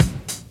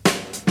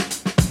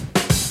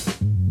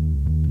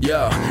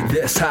Yo,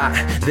 this hot,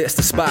 this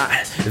the spot,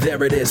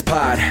 there it is,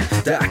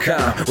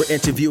 pod.com. We're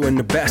interviewing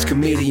the best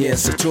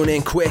comedians, so tune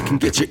in quick and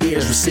get your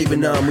ears receiving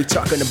them. We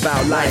talking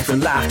about life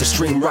and life to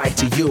stream right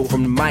to you,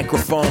 from the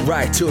microphone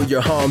right to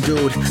your home,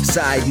 dude.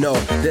 Side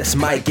note, this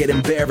might get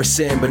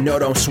embarrassing, but no,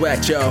 don't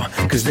sweat, yo,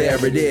 cause there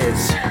it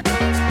is.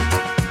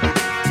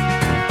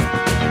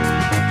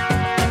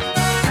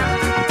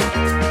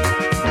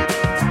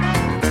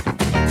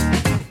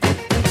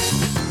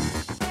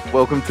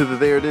 Welcome to the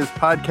There It Is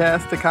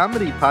podcast, a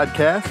comedy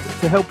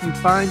podcast to help you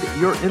find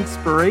your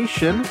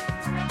inspiration.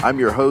 I'm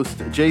your host,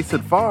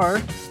 Jason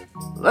Farr.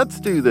 Let's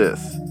do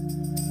this.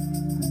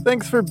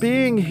 Thanks for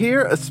being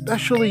here,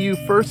 especially you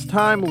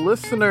first-time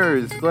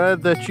listeners.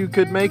 Glad that you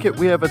could make it.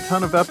 We have a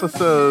ton of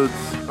episodes,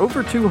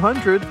 over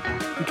 200.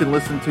 You can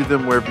listen to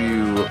them wherever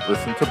you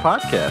listen to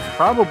podcasts,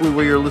 probably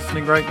where you're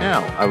listening right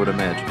now, I would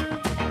imagine.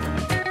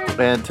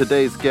 And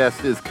today's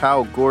guest is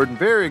Kyle Gordon.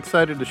 Very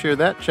excited to share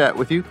that chat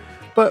with you.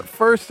 But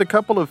first, a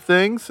couple of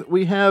things.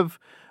 We have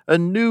a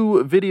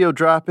new video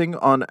dropping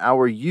on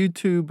our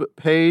YouTube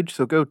page,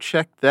 so go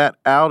check that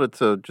out. It's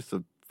just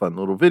a fun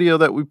little video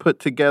that we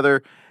put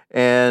together,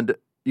 and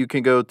you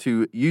can go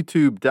to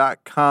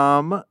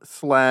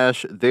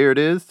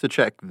youtube.com/thereitis to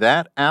check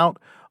that out.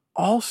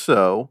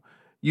 Also,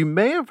 you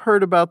may have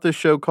heard about this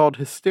show called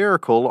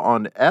Hysterical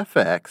on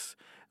FX.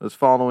 It was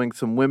following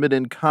some women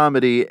in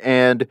comedy,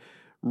 and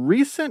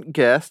recent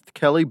guest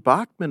Kelly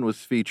Bachman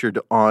was featured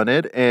on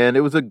it, and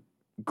it was a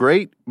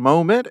great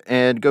moment,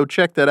 and go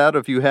check that out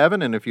if you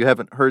haven't. And if you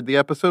haven't heard the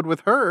episode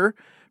with her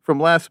from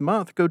last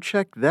month, go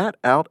check that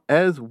out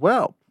as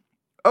well.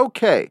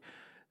 Okay,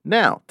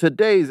 now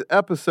today's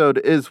episode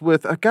is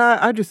with a guy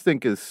I just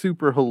think is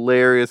super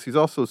hilarious. He's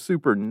also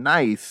super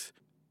nice.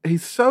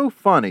 He's so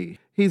funny.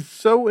 He's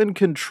so in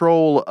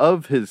control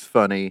of his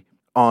funny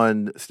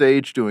on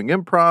stage, doing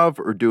improv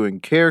or doing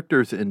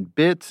characters and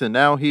bits, and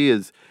now he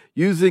is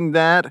using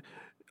that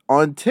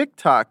on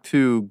TikTok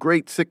to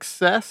great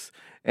success.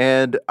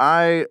 And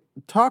I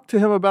talked to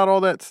him about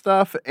all that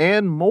stuff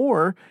and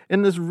more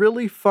in this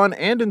really fun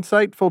and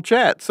insightful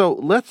chat. So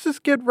let's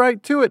just get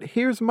right to it.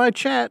 Here's my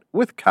chat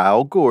with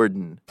Kyle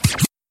Gordon.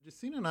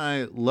 Justina and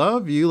I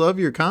love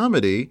your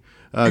comedy.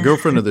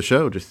 Girlfriend of the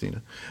show,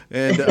 Justina.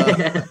 And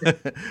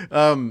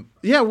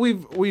yeah,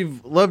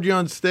 we've loved you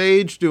on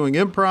stage doing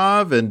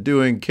improv and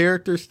doing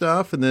character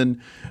stuff. And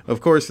then, of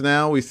course,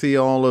 now we see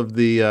all of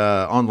the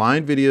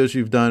online videos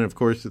you've done. Of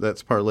course,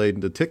 that's parlayed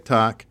into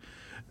TikTok.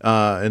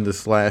 In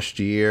this last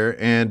year,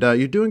 and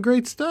you're doing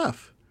great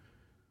stuff.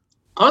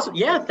 Awesome.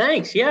 Yeah,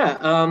 thanks. Yeah.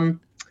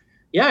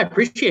 Yeah, I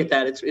appreciate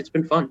that. It's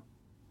been fun.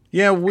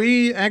 Yeah,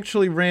 we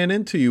actually ran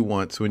into you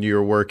once when you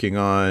were working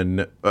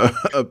on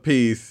a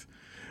piece.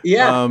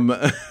 Yeah.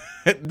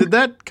 Did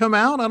that come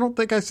out? I don't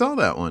think I saw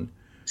that one.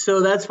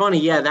 So that's funny.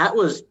 Yeah, that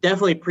was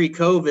definitely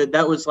pre-COVID.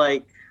 That was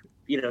 2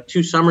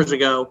 summers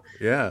ago.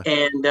 Yeah.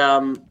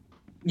 And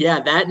yeah,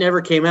 that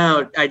never came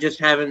out. I just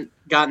haven't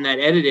gotten that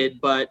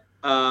edited, but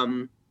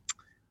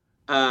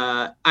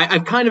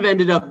I've kind of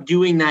ended up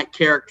doing that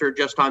character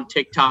just on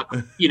TikTok,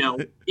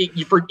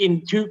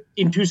 in 2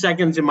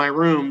 seconds in my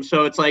room.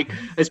 So it's like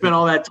I spent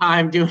all that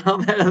time doing all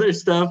that other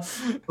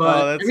stuff.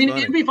 But funny.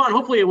 It'd be fun.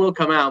 Hopefully it will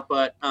come out.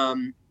 But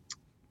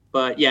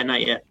yeah,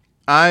 not yet.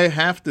 I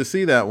have to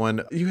see that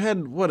one. You had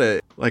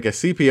a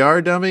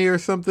CPR dummy or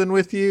something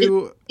with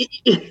you?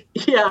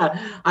 Yeah,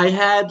 I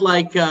had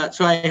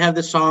so I have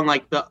this song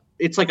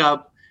it's like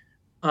a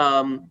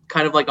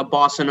kind of like a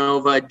bossa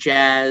nova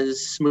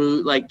jazz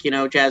smooth,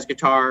 jazz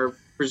guitar,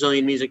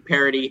 Brazilian music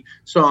parody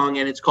song.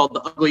 And it's called The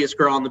Ugliest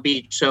Girl on the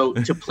Beach. So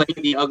to play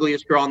The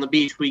Ugliest Girl on the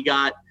Beach, we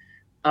got,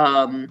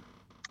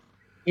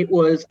 it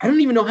was, I don't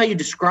even know how you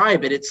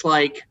describe it. It's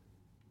like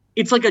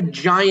a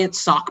giant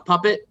sock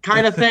puppet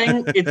kind of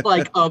thing. It's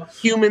like a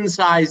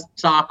human-sized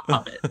sock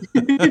puppet.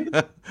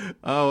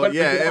 Oh, but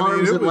yeah.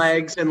 Arms and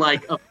legs and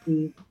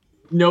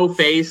no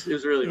face. It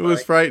was really funny. It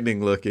was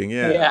frightening looking,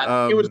 yeah.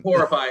 Yeah, it was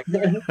horrifying.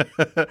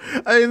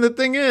 The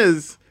thing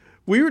is,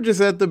 we were just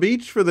at the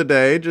beach for the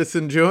day, just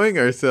enjoying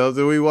ourselves,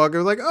 and we walk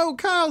over oh,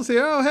 Kyle's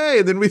here, oh,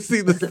 hey, and then we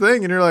see this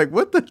thing, and you're like,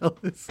 what the hell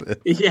is this?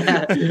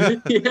 Yeah.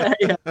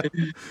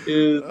 It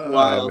was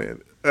wild. Man.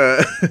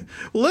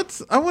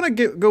 I want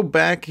to go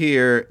back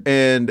here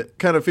and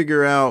kind of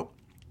figure out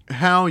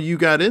how you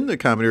got into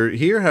comedy, or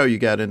hear how you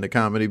got into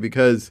comedy,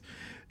 because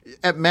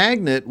at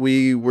Magnet,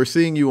 we were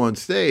seeing you on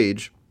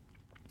stage.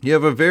 You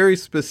have a very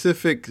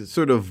specific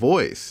sort of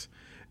voice,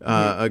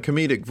 a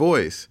comedic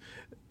voice.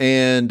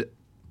 And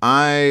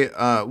I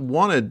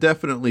want to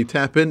definitely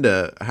tap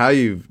into how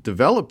you've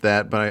developed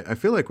that, but I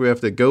feel like we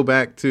have to go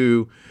back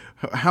to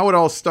how it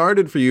all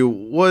started for you.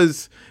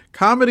 Was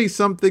comedy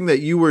something that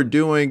you were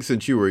doing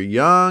since you were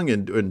young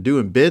and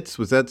doing bits?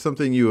 Was that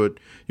something you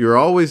were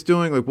always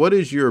doing? What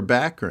is your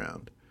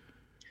background?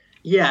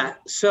 Yeah.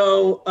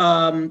 So,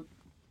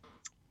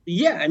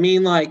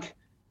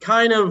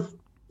 kind of,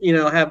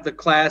 have the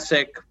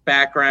classic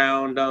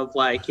background of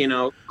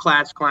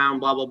class clown,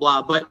 blah, blah,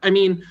 blah. But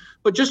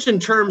but just in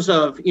terms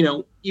of,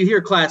 you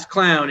hear class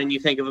clown and you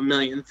think of a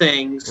million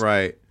things.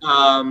 Right.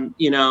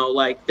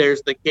 Like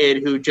there's the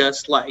kid who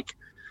just like,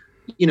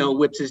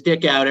 whips his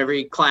dick out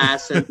every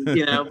class and,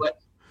 but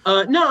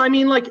no, I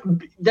mean, like,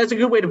 that's a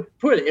good way to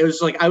put it. It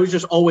was like I was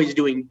just always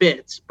doing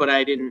bits, but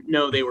I didn't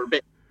know they were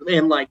bits,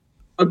 and like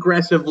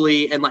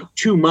aggressively and like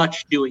too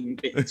much doing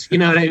bits. You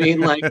know what I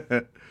mean? Like,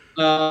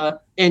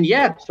 and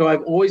yeah, so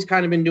I've always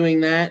kind of been doing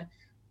that,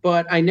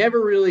 but I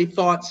never really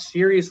thought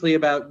seriously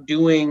about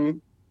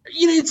doing.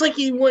 It's like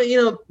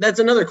that's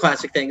another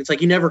classic thing. It's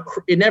like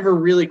it never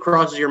really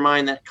crosses your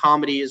mind that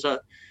comedy is a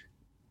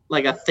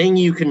thing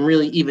you can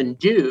really even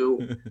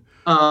do.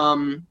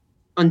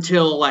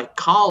 Until like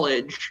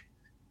college,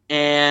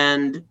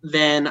 and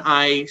then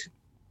I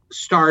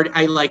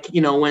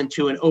went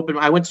to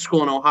I went to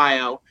school in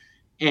Ohio,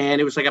 and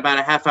it was like about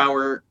a half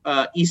hour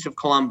east of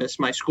Columbus,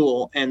 my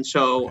school, and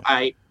so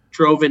I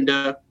drove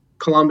into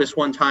Columbus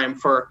one time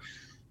for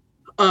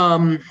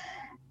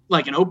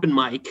like an open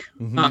mic,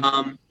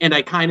 and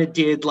I kind of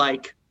did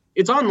like,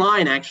 it's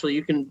online actually,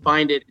 you can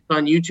find it, it's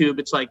on YouTube,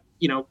 it's like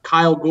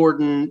Kyle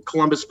Gordon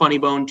Columbus Funny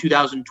Bone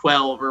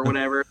 2012 or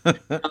whatever.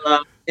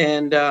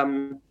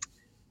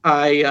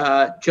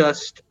 I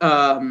just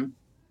I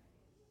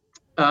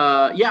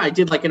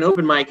did like an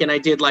open mic, and I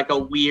did like a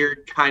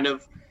weird kind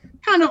of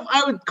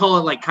I would call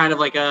it like kind of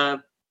like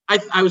I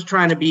was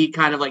trying to be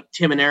kind of like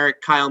Tim and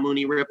Eric Kyle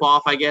Mooney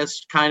ripoff, I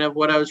guess, kind of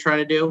what I was trying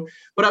to do,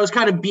 but I was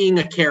kind of being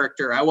a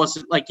character. I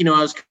wasn't like, I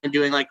was kind of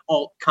doing like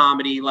alt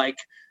comedy, like,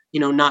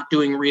 not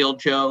doing real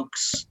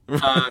jokes,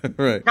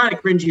 right. Kind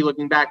of cringy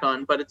looking back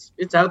on, but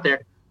it's out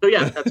there. So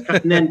yeah, that's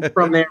and then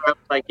from there I was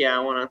like, yeah, I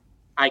want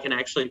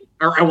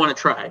to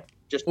try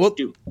just to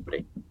do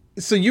comedy.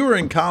 So you were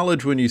in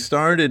college when you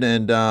started,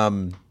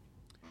 and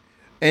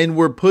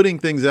we're putting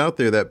things out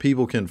there that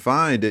people can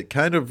find. It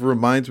kind of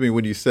reminds me,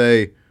 when you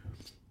say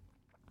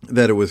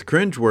that it was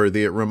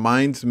cringeworthy, it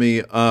reminds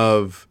me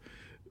of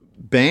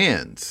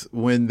bands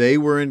when they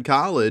were in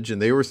college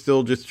and they were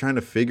still just trying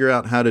to figure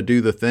out how to do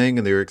the thing,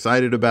 and they were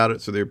excited about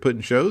it, so they were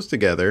putting shows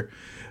together.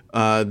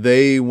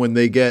 When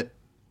they get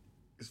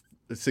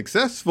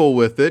successful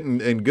with it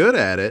and good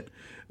at it,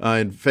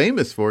 and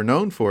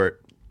known for it,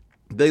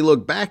 they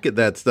look back at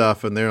that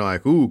stuff and they're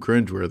like, ooh,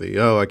 cringeworthy.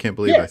 Oh, I can't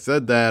believe I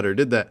said that or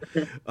did that.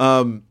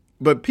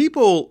 But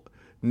people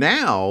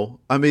now,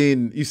 I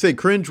mean, you say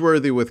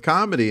cringeworthy with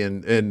comedy,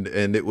 and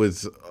it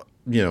was,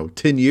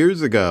 10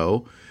 years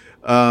ago.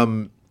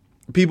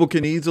 People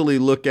can easily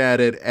look at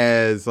it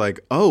as like,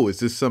 oh, is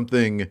this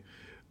something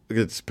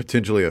that's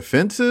potentially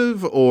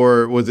offensive,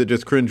 or was it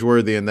just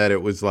cringeworthy in that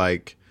it was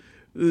like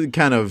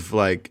kind of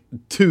like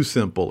too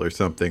simple or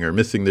something, or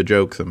missing the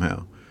joke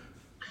somehow?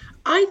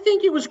 I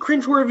think it was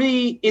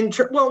cringeworthy and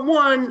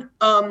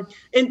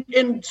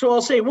so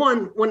I'll say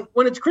when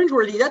it's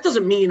cringeworthy, that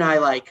doesn't mean I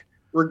like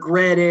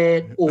regret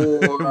it or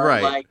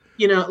right. like,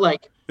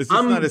 like it's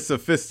just not as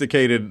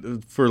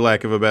sophisticated, for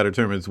lack of a better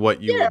term, as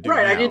what you would do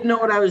right. now. I didn't know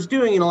what I was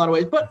doing in a lot of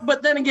ways,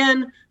 but then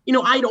again,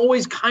 I'd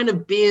always kind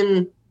of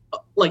been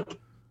like,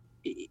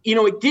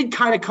 it did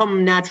kind of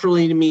come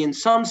naturally to me in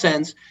some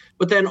sense,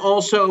 but then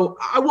also,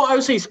 I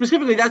would say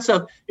specifically that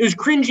stuff, it was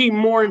cringy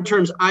more in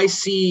terms I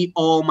see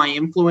all my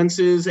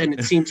influences and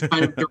it seems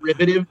kind of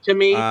derivative to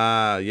me.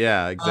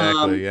 Yeah,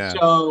 exactly. Yeah.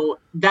 So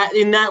that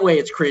in that way,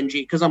 it's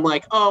cringy because I'm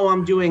like, oh,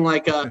 I'm doing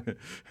like a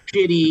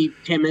shitty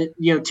Tim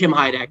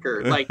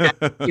Heidecker. Like that,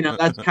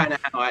 that's kind of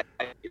how I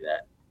do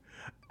that.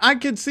 I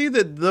could see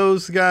that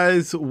those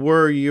guys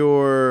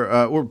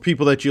were were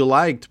people that you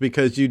liked,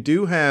 because you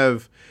do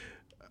have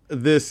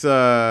this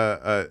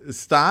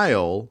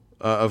style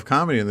of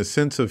comedy and the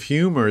sense of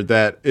humor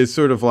that is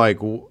sort of like,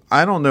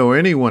 I don't know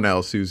anyone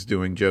else who's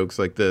doing jokes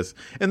like this.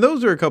 And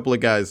those are a couple of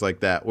guys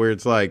like that, where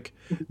it's like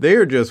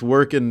they're just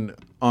working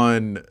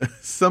on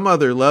some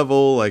other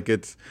level, like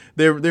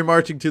they're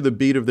marching to the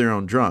beat of their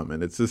own drum,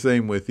 and it's the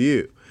same with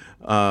you.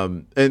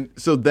 And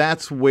so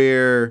that's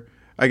where,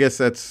 I guess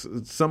that's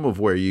some of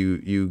where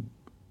you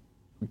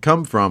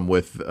come from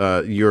with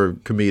your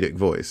comedic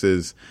voice,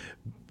 is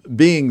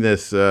being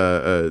this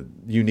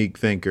unique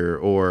thinker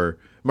or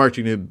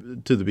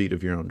marching to the beat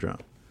of your own drum.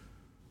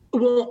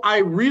 Well, I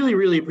really,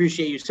 really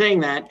appreciate you saying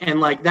that. And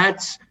like,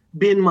 that's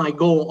been my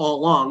goal all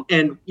along.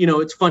 And,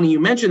 it's funny you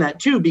mentioned that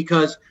too,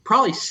 because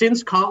probably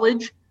since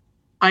college,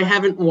 I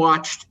haven't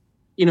watched,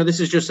 this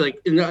is just like,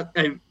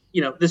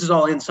 this is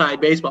all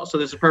inside baseball, so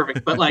this is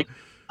perfect. But like,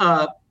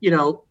 I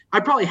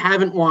probably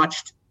haven't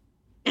watched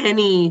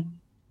any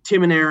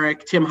Tim and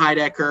Eric, Tim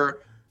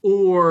Heidecker,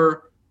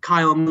 or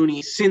Kyle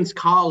Mooney since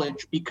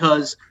college,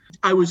 because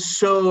I was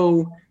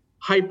so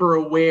hyper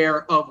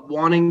aware of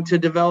wanting to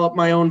develop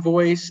my own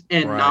voice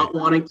and not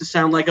wanting to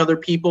sound like other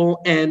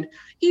people. And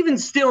even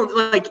still,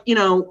 like,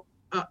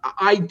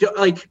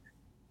 I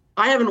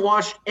haven't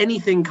watched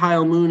anything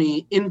Kyle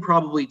Mooney in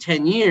probably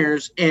 10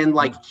 years. And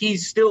like,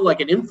 he's still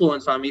like an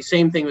influence on me.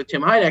 Same thing with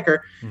Tim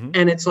Heidecker. Mm-hmm.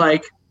 And it's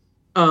like,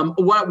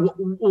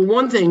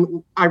 one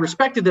thing, I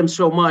respected them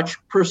so much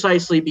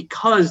precisely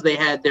because they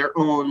had their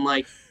own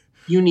like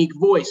unique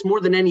voice more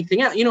than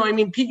anything else. You know, I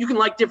mean, you can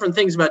like different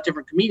things about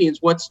different comedians.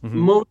 What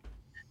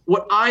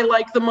I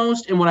like the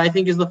most and what I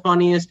think is the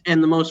funniest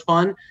and the most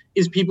fun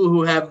is people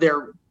who have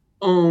their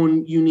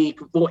own unique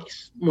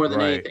voice more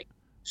than anything.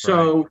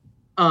 So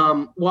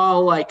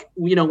while like,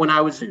 you know, when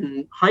I was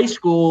in high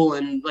school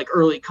and like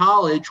early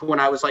college, when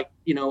I was like,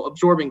 you know,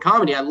 absorbing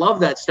comedy, I love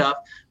that stuff.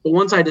 But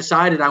once I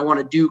decided I want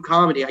to do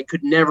comedy, I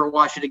could never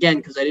watch it again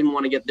because I didn't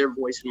want to get their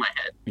voice in my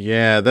head.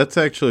 Yeah, that's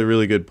actually a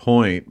really good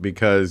point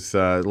because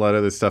a lot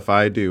of the stuff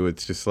I do,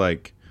 it's just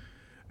like,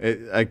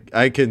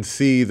 I can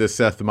see the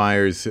Seth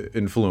Meyers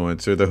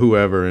influence or the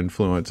whoever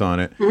influence on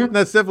it. Mm-hmm. And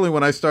that's definitely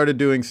when I started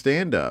doing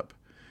stand-up.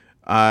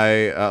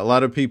 A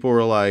lot of people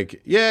were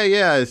like,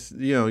 yeah, it's,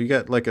 you know, you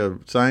got like a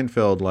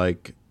Seinfeld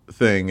like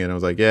thing, and I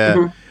was like, yeah.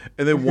 Mm-hmm.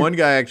 And then one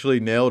guy actually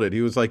nailed it.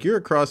 He was like, you're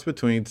a cross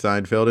between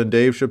Seinfeld and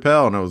Dave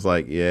Chappelle, and I was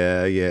like,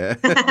 yeah.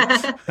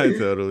 I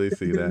totally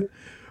see that.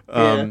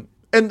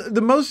 And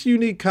the most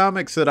unique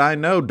comics that I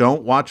know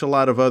don't watch a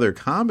lot of other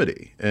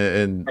comedy,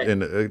 and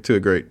to a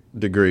great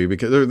degree,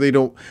 because they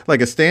don't like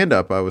a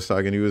stand-up. I was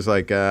talking. He was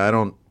like, I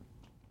don't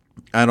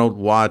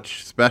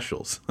watch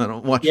specials. I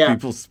don't watch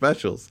people's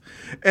specials,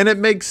 and it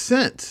makes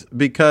sense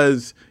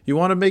because you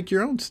want to make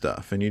your own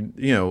stuff, and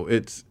you know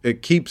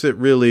it keeps it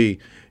really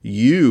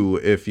you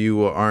if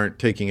you aren't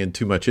taking in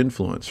too much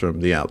influence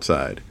from the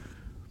outside.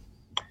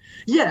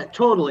 Yeah,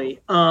 totally.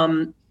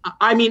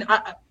 I mean,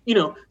 you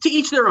know, to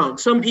each their own.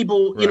 Some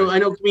people, you know, I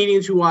know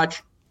comedians who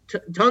watch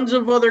tons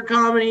of other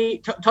comedy,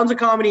 tons of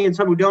comedy, and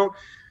some who don't.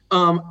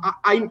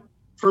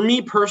 For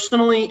me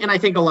personally, and I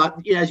think a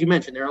lot, as you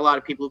mentioned, there are a lot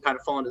of people who kind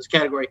of fall into this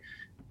category.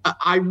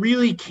 I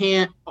really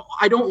can't.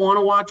 I don't want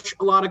to watch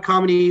a lot of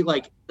comedy,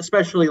 like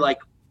especially like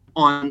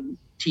on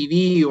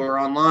TV or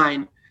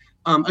online.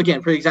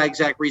 Again, for the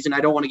exact reason,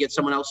 I don't want to get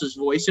someone else's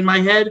voice in my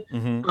head.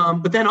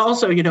 Mm-hmm. But then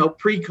also, you know,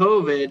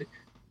 pre-COVID.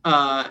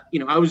 You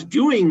know, I was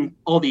doing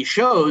all these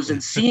shows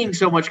and seeing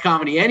so much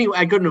comedy anyway,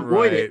 I couldn't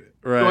avoid it.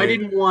 Right. So I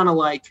didn't want to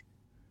like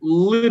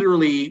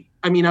literally,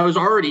 I mean, I was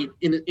already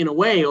in a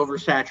way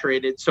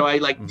oversaturated. So I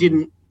like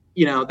didn't,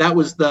 you know, that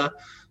was the,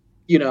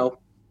 you know,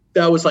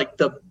 that was like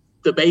the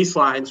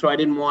baseline. So I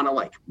didn't want to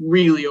like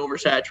really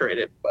oversaturate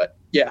it, but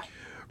yeah.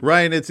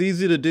 Ryan, it's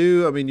easy to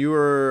do. I mean, you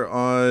were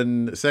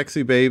on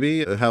Sexy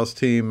Baby, a house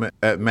team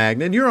at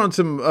Magnet. And you're on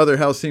some other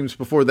house teams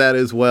before that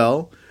as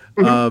well.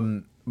 Mm-hmm.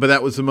 But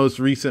that was the most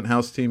recent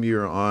house team you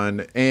were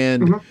on.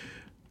 And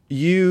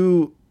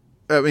you,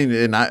 I mean,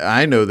 and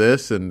I know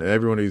this, and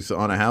everyone who's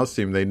on a house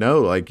team, they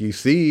know, like, you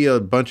see a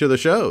bunch of the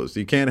shows.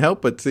 You can't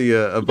help but see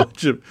a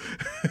bunch of,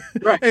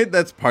 and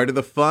that's part of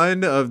the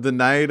fun of the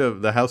night,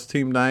 of the house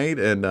team night,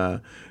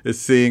 and is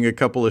seeing a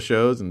couple of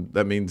shows. And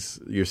that means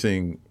you're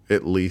seeing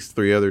at least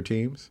 3 other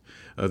teams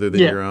other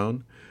than your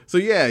own. So,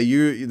 yeah,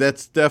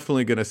 that's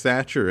definitely going to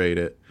saturate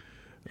it.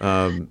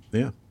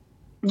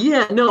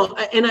 Yeah, no,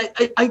 and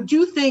I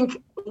do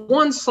think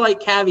one slight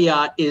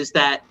caveat is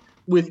that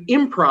with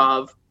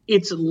improv,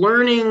 it's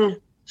learning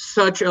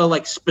such a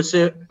like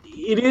specific,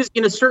 it is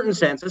in a certain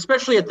sense,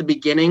 especially at the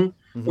beginning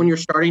when you're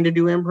starting to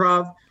do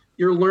improv,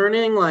 you're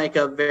learning like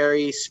a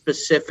very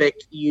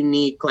specific,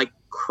 unique like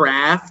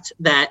craft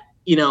that,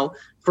 you know,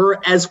 for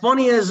as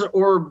funny as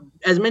or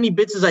as many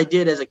bits as I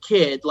did as a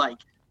kid, like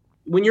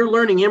when you're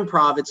learning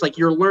improv, it's like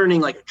you're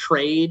learning like a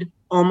trade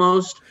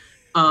almost.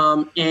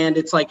 And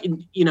it's like,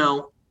 you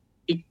know,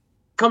 it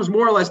comes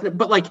more or less,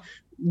 but like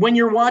when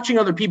you're watching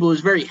other people, it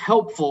was very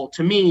helpful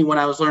to me when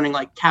I was learning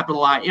like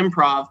capital I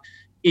improv,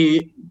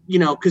 you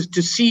know, because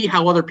to see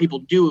how other people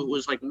do it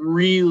was like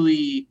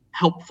really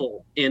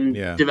helpful in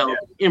developing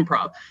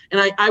improv.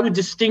 And I would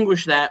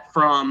distinguish that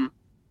from,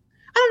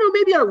 I don't know,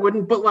 maybe I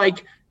wouldn't, but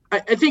like,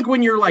 I think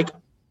when you're like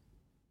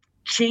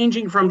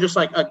changing from just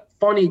like a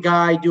funny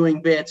guy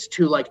doing bits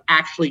to like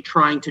actually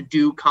trying to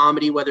do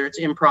comedy, whether it's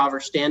improv or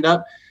stand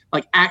up,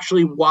 like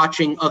actually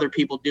watching other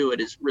people do it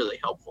is really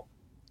helpful.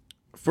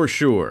 For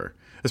sure.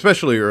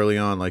 Especially early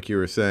on, like you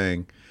were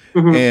saying.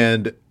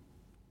 And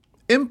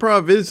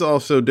improv is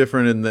also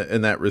different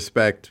in that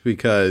respect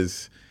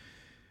because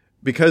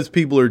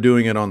people are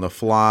doing it on the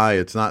fly.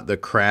 It's not the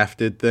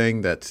crafted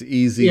thing that's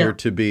easier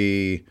to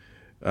be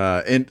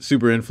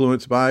super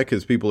influenced by,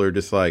 because people are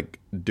just like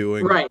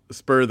doing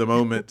spur of the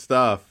moment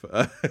stuff.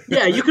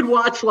 Yeah, you could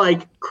watch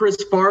like Chris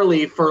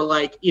Farley for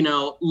like, you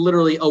know,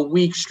 literally a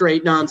week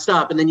straight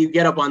nonstop, and then you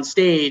get up on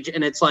stage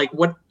and it's like,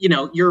 what, you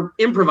know, you're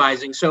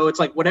improvising, so it's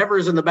like whatever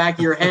is in the back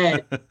of your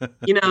head,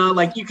 you know,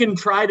 like you can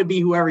try to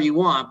be whoever you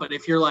want, but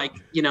if you're like,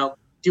 you know,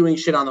 doing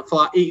shit on the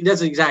fly,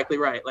 that's exactly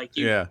right. Like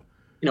you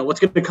know, what's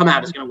going to come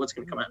out is what's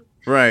going to come out.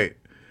 Right.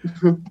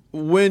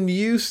 When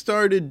you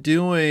started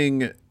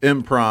doing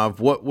improv,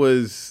 what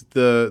was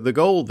the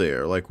goal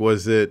there? Like,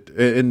 was it,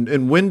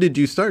 and when did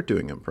you start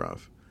doing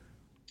improv?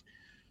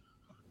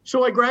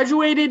 So I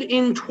graduated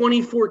in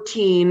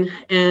 2014,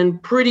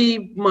 and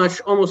pretty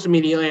much almost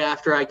immediately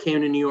after I came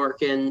to New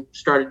York and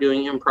started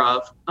doing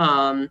improv.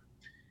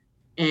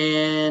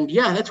 And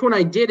yeah, that's when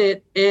I did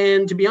it.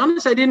 And to be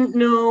honest, I didn't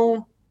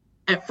know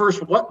at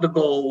first what the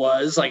goal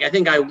was. Like, I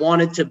think I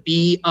wanted to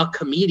be a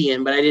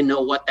comedian, but I didn't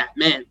know what that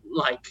meant.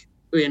 Like,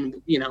 I did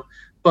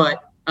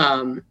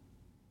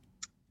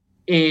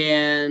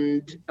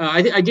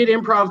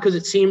improv because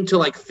it seemed to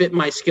like fit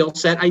my skill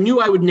set. I knew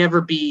I would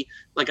never be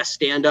like a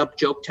stand-up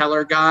joke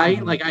teller guy.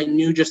 Mm-hmm. Like, I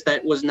knew just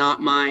that was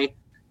not my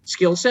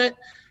skill set.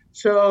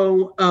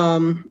 So,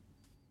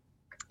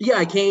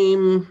 I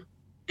came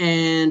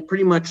and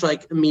pretty much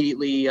like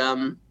immediately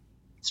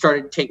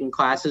started taking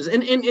classes.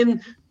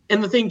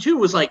 And the thing too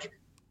was like,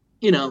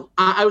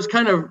 I was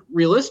kind of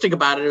realistic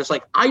about it. It was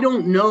like, I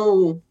don't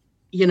know,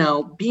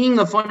 being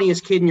the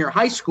funniest kid in your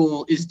high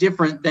school is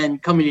different than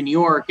coming to New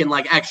York and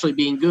like actually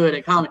being good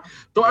at comedy.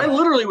 So I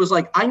literally was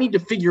like, I need to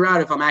figure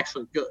out if I'm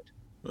actually good.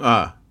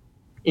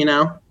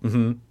 Mm-hmm,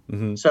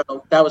 mm-hmm. So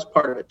that was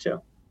part of it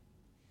too.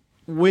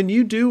 When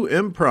you do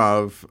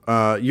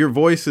improv, your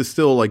voice is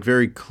still like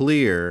very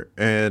clear,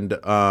 and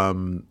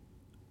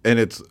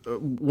it's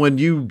when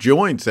you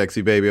joined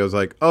Sexy Baby, I was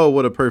like, oh,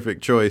 what a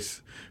perfect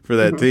choice for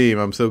that team.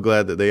 I'm so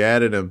glad that they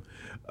added him.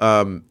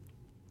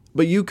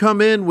 But you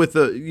come in with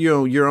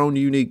your own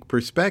unique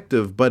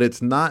perspective, but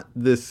it's not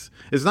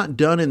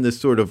done in this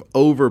sort of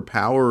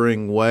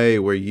overpowering way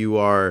where you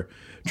are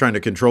trying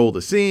to control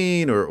the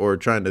scene or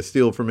trying to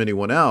steal from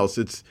anyone else.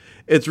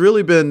 It's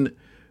really been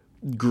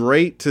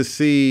great to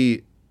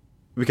see,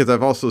 because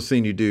I've also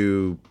seen you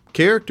do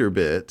character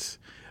bits,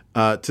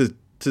 to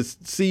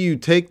see you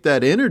take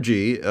that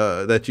energy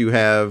that you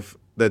have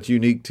that's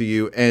unique to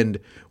you and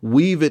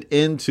weave it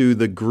into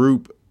the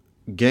group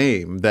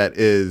game that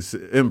is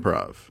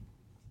improv.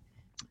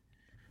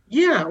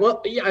 Yeah,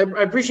 well, yeah, I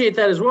appreciate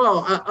that as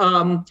well.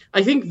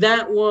 I think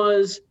that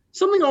was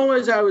something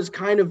always I was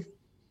kind of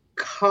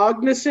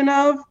cognizant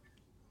of.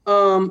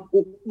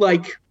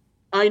 Like,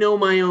 I know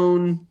my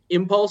own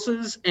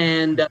impulses,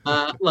 and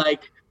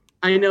like,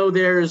 I know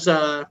there's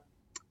one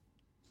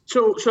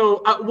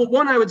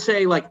I would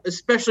say, like,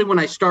 especially when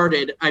I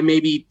started, I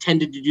maybe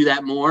tended to do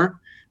that more.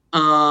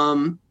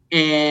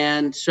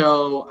 And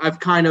so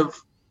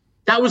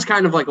that was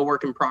kind of like a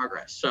work in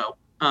progress. So,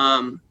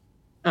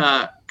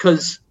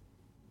 because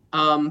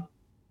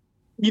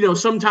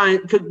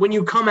sometimes when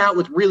you come out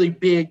with really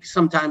big,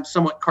 sometimes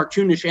somewhat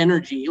cartoonish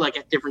energy, like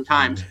at different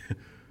times,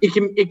 it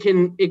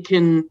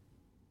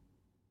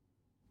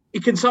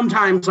can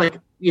sometimes like,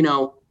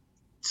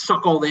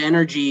 suck all the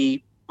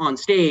energy on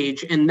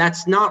stage, and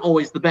that's not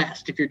always the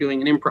best if you're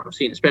doing an improv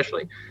scene,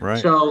 especially. Right.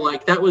 So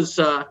like that was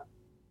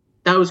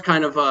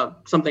kind of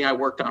something I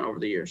worked on over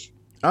the years.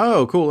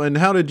 Oh, cool. And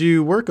how did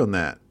you work on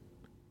that?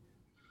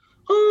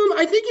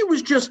 I think it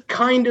was just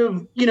kind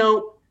of,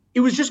 it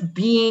was just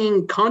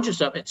being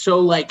conscious of it. So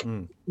like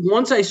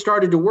once I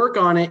started to work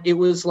on it, it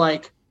was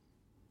like,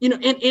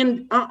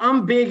 and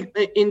I'm big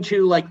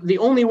into like the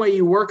only way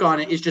you work on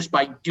it is just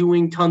by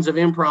doing tons of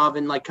improv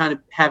and like kind of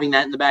having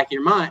that in the back of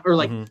your mind, or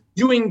like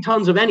doing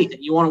tons of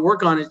anything. You want to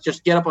work on it,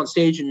 just get up on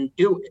stage and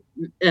do it,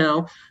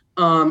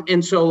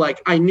 and so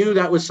like I knew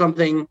that was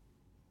something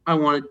I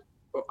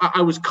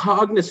was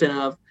cognizant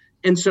of.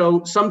 And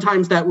so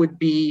sometimes that would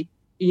be,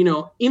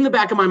 in the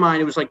back of my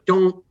mind, it was like,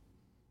 don't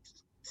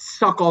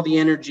suck all the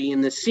energy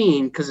in this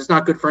scene because it's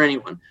not good for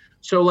anyone.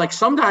 So like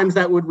sometimes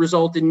that would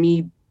result in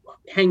me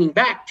hanging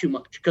back too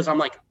much because I'm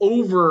like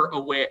over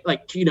aware,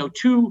 like,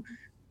 too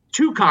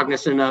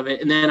cognizant of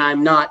it. And then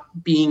I'm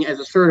not being as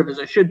assertive as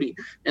I should be.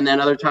 And then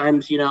other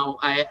times,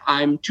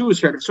 I'm too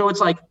assertive. So it's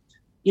like,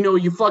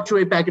 you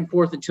fluctuate back and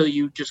forth until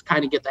you just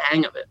kind of get the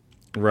hang of it.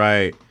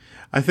 Right.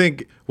 I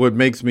think what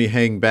makes me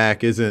hang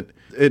back isn't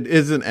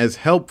as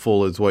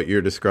helpful as what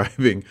you're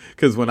describing.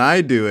 Because when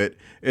I do it,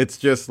 it's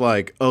just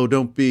like, oh,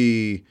 don't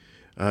be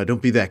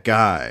that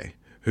guy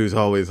who's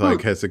always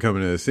like has to come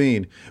into the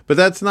scene. But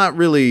that's not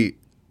really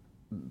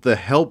the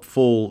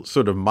helpful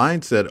sort of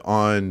mindset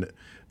on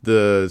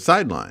the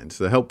sidelines.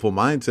 The helpful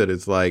mindset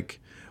is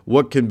like,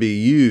 what can be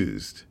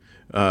used,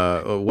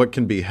 what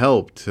can be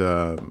helped.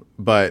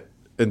 But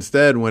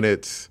instead, when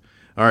it's,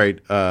 all right,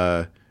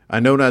 I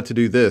know not to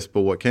do this,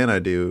 but what can I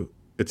do?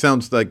 It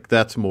sounds like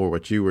that's more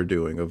what you were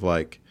doing, of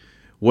like,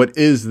 what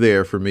is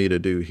there for me to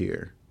do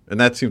here? And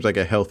that seems like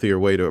a healthier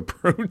way to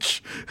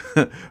approach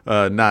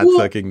not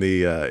sucking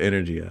the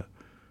energy out.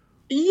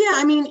 Yeah,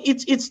 I mean,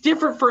 it's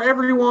different for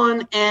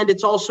everyone, and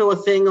it's also a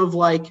thing of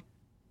like,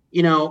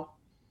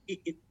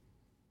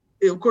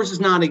 of course, it's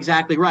not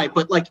exactly right,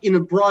 but like in a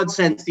broad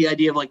sense, the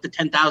idea of like the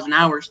 10,000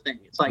 hours thing,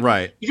 it's like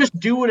right. You just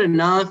do it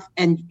enough,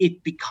 and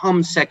it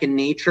becomes second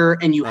nature,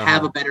 and you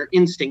have a better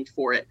instinct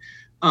for it,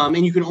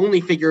 and you can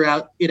only figure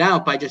it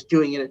out by just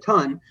doing it a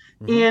ton.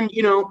 And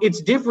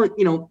it's different.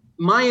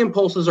 My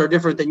impulses are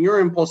different than your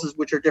impulses,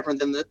 which are different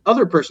than the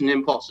other person's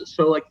impulses.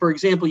 So like, for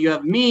example, you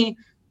have me,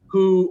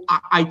 who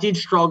I did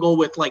struggle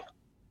with, like,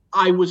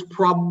 I was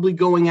probably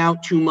going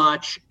out too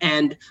much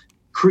and,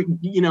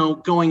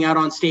 going out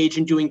on stage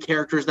and doing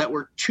characters that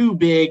were too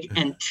big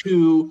and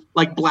too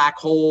like black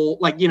hole,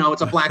 like,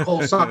 it's a black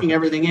hole sucking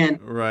everything in.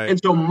 Right.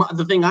 And so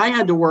the thing I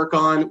had to work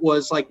on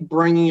was like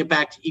bringing it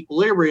back to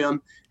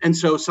equilibrium. And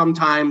so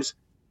sometimes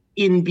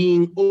in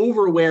being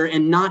overaware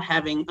and not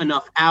having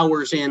enough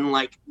hours in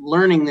like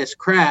learning this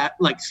craft,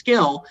 like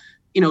skill,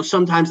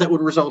 sometimes that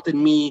would result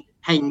in me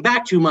hanging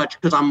back too much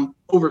because I'm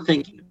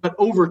overthinking it. But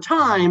over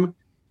time,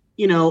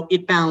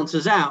 it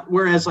balances out.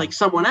 Whereas like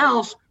someone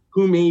else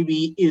who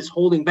maybe is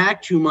holding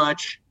back too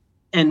much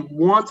and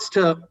wants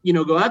to,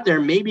 go out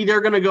there, maybe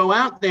they're going to go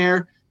out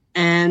there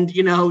and,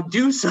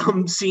 do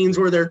some scenes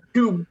where they're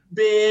too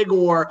big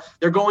or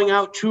they're going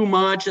out too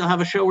much. They'll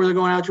have a show where they're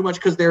going out too much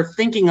because they're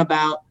thinking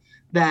about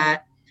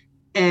that.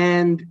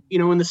 And,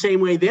 in the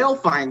same way, they'll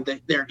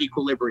find their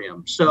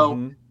equilibrium.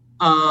 So,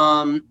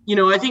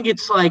 I think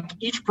it's like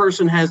each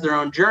person has their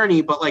own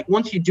journey, but like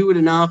once you do it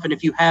enough, and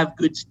if you have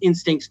good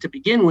instincts to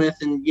begin with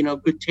and,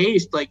 good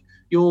taste, like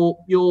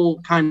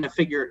you'll kind of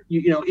figure,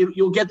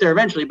 you'll get there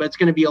eventually, but it's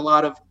going to be a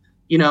lot of,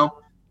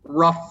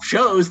 rough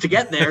shows to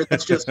get there.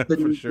 That's just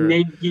the sure.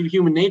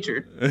 Human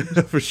nature.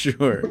 For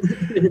sure.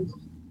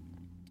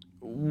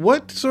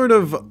 What sort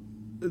of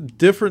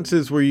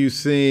differences were you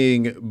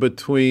seeing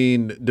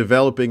between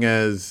developing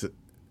as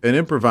an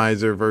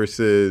improviser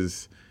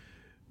versus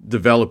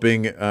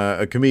developing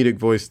a comedic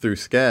voice through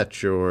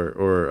sketch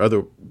or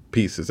other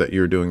pieces that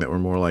you were doing that were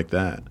more like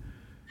that?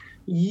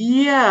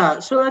 Yeah,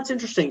 so that's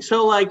interesting.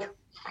 So like,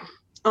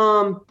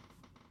 I've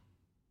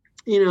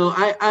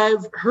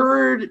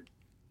heard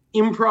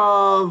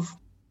improv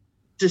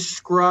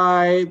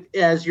described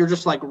as you're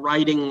just like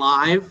writing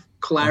live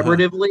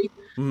collaboratively.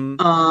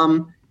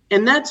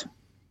 And that's,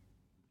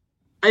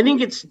 I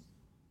think it's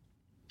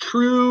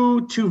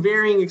true to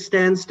varying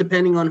extents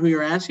depending on who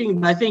you're asking,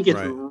 but I think it's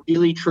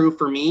really true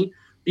for me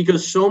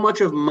because so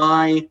much of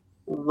my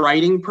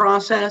writing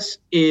process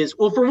is,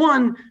 well, for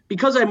one,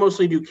 because I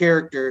mostly do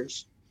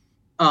characters,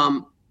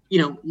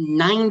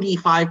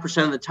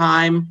 95% of the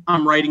time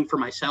I'm writing for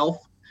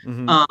myself.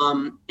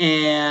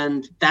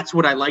 And that's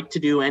what I like to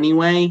do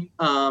anyway.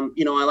 I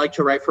like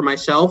to write for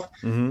myself.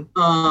 And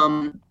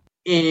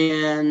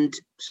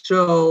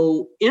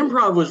so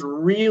improv was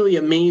really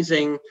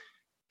amazing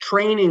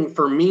training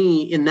for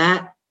me in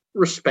that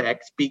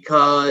respect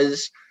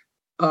because,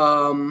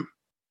 I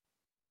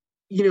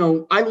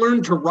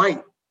learned to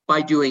write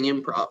by doing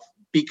improv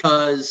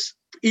because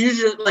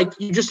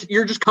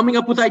you're just coming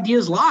up with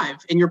ideas live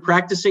and you're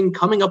practicing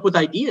coming up with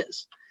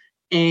ideas.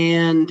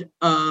 And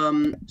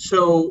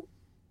so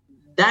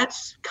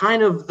that's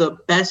kind of the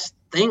best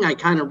thing I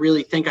kind of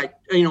really think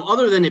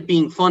other than it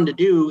being fun to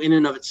do in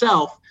and of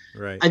itself,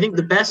 I think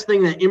the best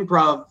thing that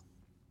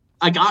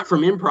I got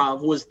from improv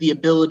was the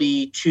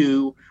ability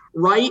to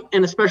write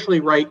and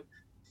especially write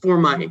for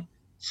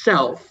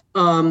myself.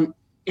 And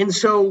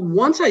so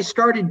once I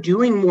started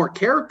doing more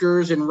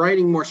characters and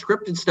writing more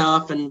scripted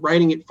stuff and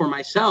writing it for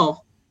myself,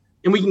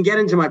 and we can get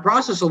into my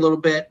process a little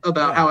bit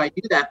about how I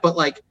do that, but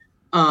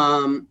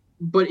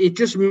but it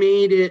just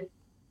made it,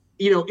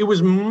 it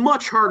was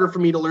much harder for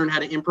me to learn how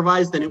to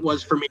improvise than it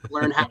was for me to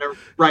learn how to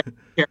write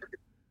characters.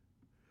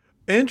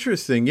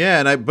 Interesting.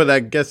 Yeah. But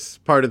I guess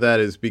part of that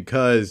is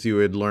because you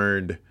had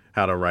learned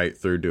how to write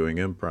through doing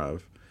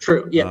improv.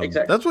 True. Yeah,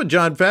 exactly. That's what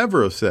Jon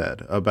Favreau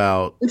said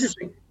about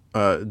Interesting.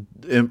 How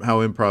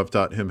improv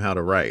taught him how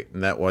to write.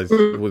 And that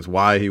was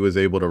why he was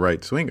able to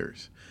write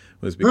Swingers,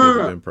 was because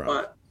of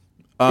improv.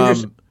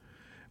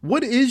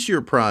 What is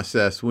your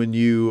process when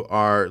you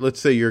are,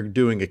 let's say you're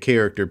doing a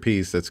character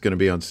piece that's going to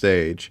be on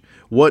stage?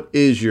 What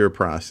is your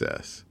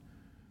process?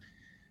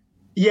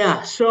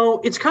 Yeah, so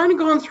it's kind of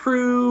gone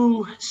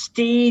through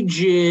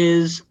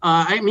stages.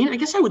 I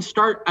guess I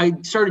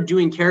started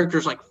doing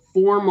characters like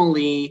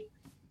formally.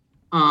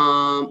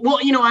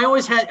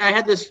 I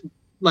had this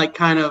like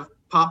kind of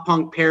pop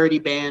punk parody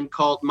band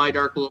called My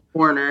Dark Little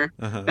Corner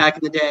back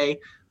in the day.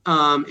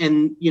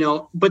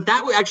 But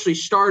that actually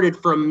started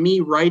from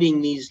me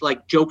writing these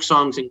like joke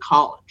songs in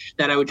college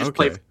that I would just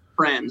play for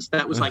friends.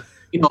 That was like,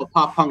 a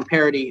pop punk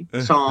parody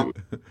song.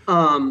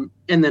 And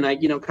then I,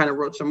 kind of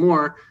wrote some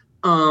more.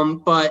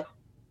 So that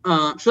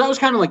was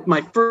kind of like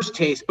my first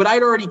taste, but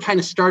I'd already kind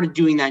of started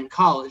doing that in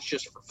college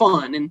just for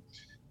fun. And,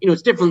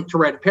 it's different to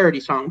write a parody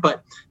song,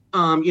 but,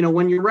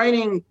 when you're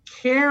writing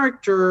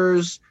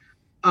characters,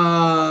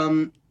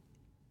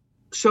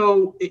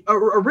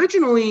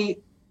 originally,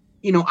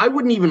 I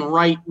wouldn't even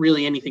write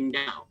really anything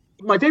down.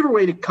 My favorite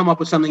way to come up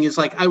with something is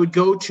like I would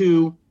go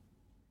to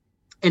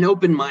an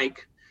open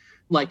mic,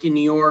 like in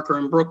New York or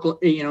in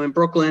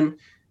Brooklyn,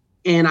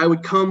 and I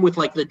would come with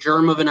like the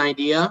germ of an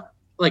idea.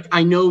 Like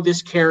I know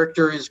this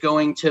character is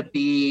going to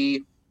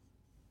be,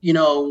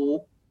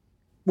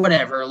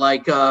 whatever,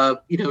 like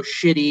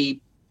shitty,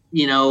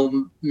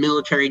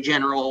 military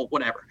general,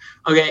 whatever.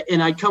 Okay,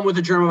 and I'd come with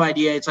a germ of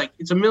idea. It's like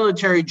it's a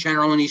military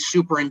general and he's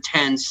super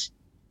intense,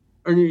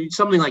 or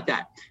something like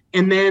that.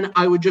 And then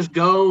I would just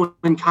go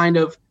and kind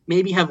of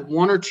maybe have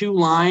one or two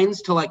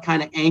lines to like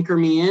kind of anchor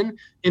me in.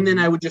 And then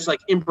I would just like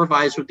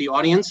improvise with the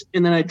audience.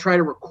 And then I'd try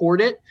to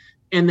record it.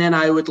 And then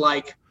I would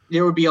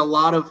there would be a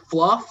lot of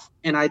fluff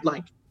and I'd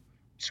like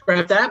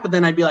scrap that. But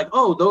then I'd be like,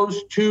 oh,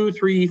 those 2,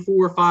 3,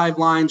 4, 5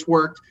 lines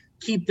worked.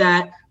 Keep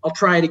that. I'll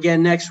try it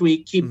again next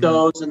week. Keep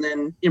those and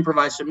then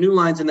improvise some new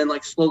lines and then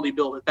like slowly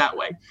build it that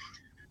way.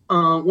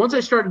 once I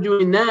started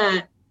doing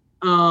that,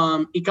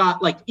 it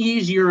got like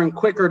easier and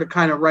quicker to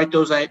kind of write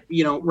those,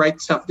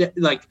 write stuff that,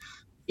 like,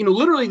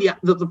 literally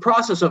the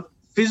process of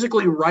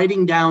physically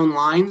writing down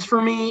lines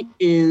for me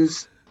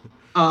is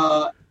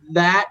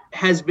that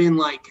has been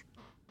like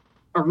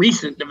a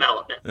recent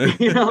development.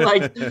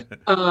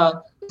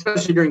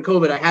 Especially during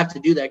COVID, I have to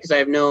do that because I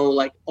have no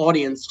like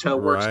audience to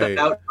work stuff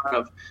out in front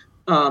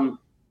of.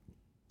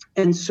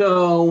 And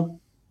so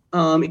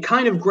it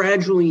kind of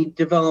gradually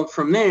developed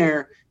from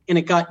there, and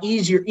it got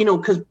easier,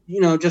 because,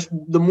 just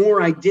the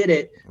more I did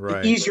it,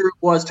 the easier it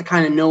was to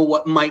kind of know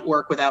what might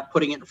work without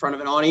putting it in front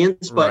of an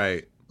audience.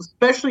 But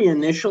especially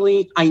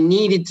initially, I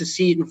needed to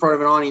see it in front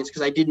of an audience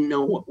because I didn't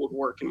know what would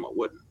work and what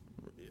wouldn't.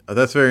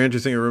 That's very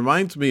interesting. It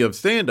reminds me of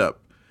stand-up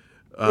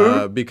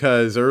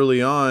because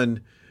early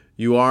on,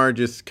 you are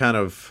just kind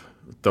of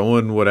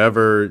throwing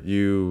whatever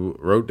you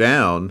wrote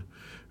down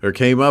or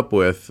came up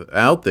with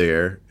out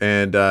there,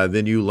 and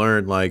then you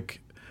learn, like,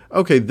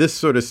 okay, this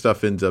sort of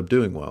stuff ends up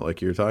doing well,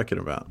 like you're talking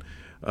about.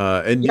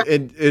 And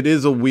it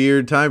is a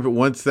weird time, but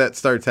once that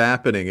starts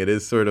happening, it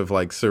is sort of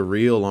like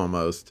surreal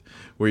almost,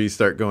 where you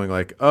start going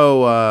like,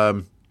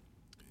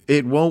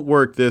 it won't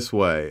work this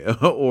way,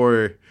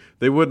 or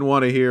they wouldn't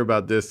want to hear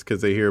about this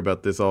because they hear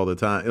about this all the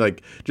time.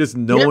 Like, just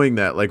knowing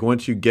that, like,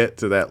 once you get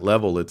to that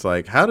level, it's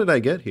like, how did I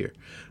get here?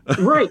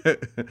 Right.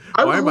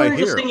 Why am I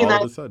here all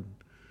of a sudden?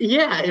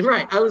 Yeah,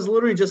 right. I was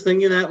literally just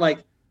thinking that, like,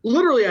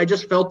 literally I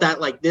just felt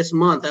that, like, this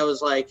month. I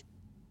was like,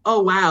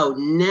 oh, wow,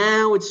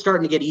 now it's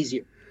starting to get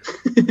easier.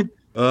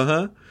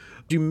 Uh-huh.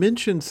 You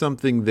mentioned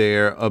something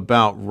there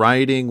about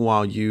writing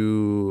while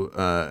you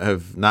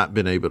have not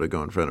been able to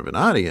go in front of an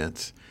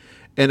audience,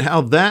 and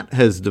how that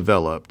has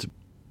developed.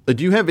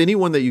 Do you have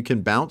anyone that you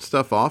can bounce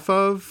stuff off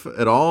of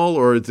at all,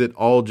 or is it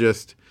all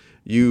just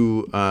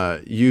you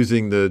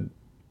using the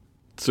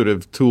sort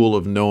of tool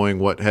of knowing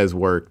what has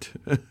worked,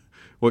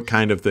 what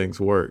kind of things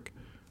work?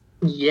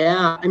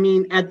 Yeah, I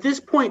mean, at this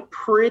point,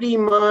 pretty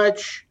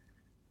much,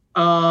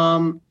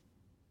 so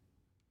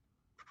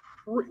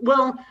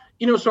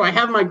I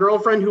have my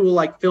girlfriend who will,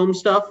 like, film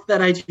stuff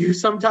that I do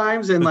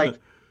sometimes, and, like,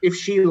 if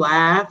she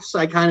laughs,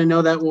 I kind of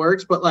know that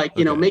works. But, like,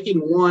 making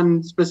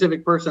one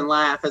specific person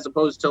laugh as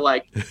opposed to,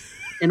 like,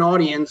 an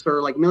audience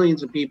or, like,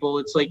 millions of people,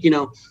 it's like,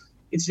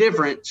 it's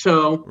different.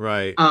 So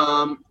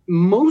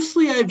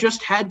mostly I've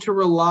just had to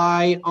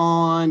rely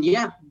on,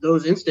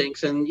 those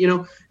instincts. And,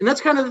 and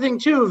that's kind of the thing,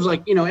 too, is,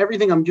 like,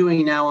 everything I'm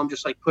doing now, I'm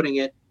just, like, putting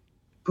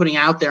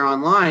out there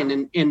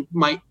online. And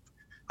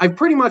I've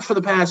pretty much for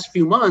the past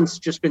few months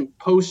just been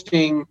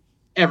posting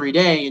every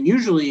day, and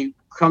usually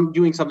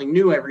doing something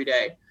new every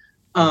day.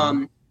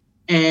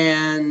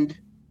 And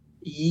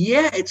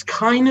it's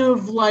kind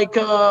of like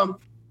a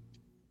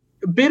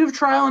bit of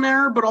trial and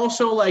error, but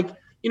also, like,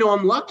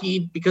 I'm lucky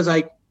because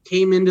I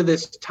came into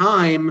this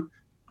time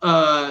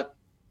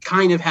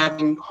kind of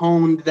having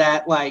honed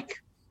that,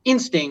 like,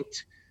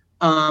 instinct.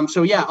 I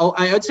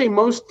would say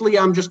mostly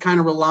I'm just kind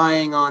of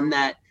relying on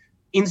that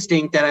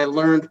instinct that I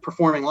learned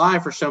performing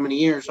live for so many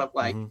years of,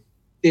 like,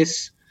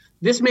 this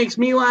makes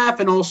me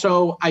laugh, and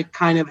also I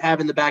kind of have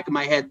in the back of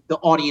my head the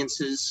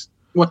audiences,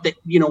 what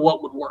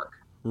would work.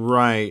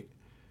 Right.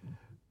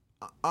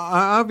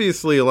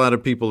 Obviously, a lot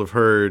of people have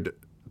heard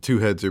two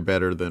heads are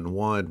better than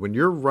one. When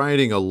you're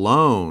writing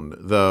alone,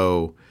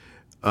 though,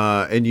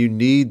 and you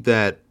need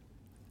that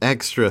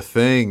extra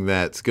thing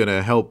that's going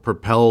to help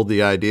propel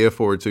the idea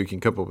forward so you can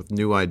come up with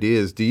new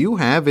ideas, do you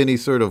have any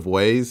sort of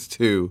ways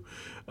to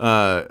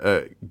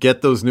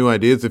get those new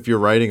ideas if you're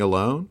writing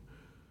alone?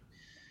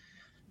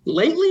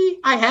 Lately,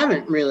 I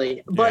haven't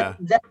really. But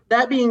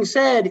that being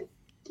said,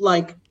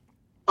 like,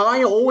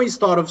 I always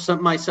thought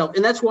of myself,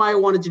 and that's why I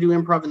wanted to do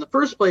improv in the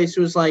first place. It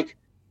was like,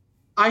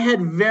 I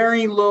had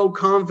very low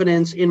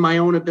confidence in my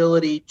own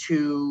ability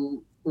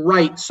to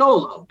write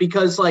solo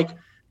because, like,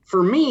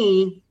 for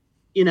me,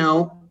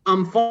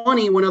 I'm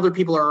funny when other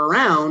people are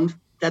around.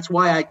 That's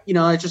why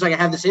it's just like I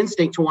have this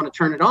instinct to want to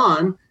turn it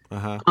on.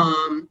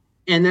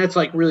 And that's,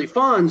 like, really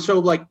fun. So,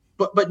 like,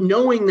 but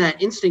knowing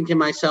that instinct in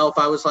myself,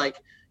 I was like,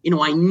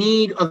 I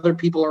need other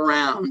people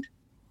around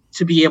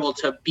to be able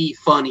to be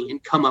funny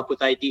and come up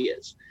with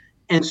ideas.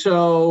 And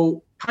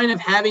so kind of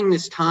having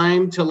this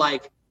time to,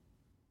 like,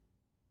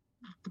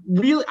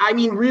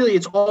 really,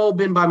 it's all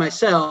been by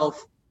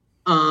myself.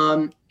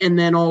 And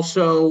then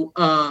also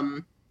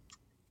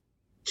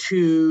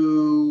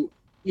to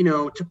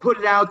put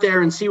it out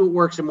there and see what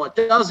works and what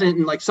doesn't.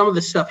 And, like, some of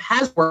the stuff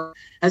has worked,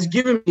 has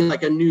given me,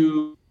 like, a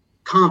new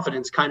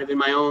confidence kind of in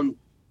my own,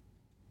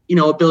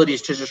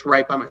 abilities to just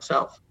write by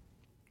myself.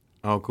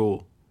 Oh,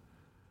 cool.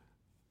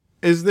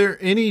 Is there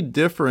any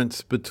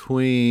difference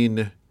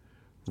between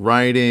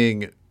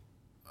writing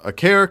a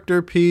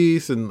character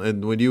piece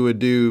and when you would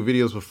do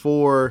videos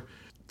before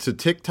to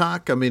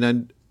TikTok? I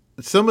mean,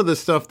 some of the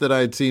stuff that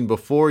I'd seen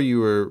before you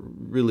were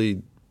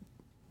really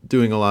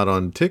doing a lot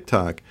on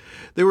TikTok,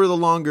 they were the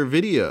longer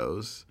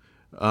videos.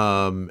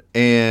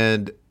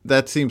 And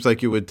that seems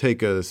like you would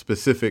take a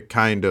specific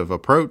kind of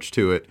approach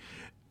to it.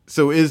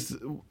 So is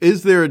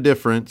there a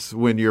difference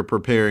when you're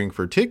preparing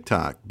for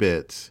TikTok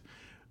bits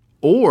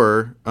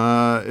or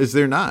is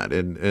there not?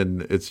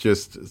 And it's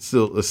just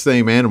still the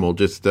same animal,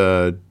 just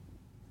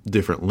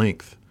different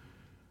length.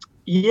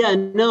 Yeah,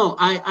 no,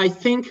 I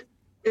think,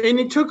 and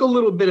it took a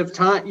little bit of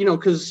time,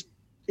 because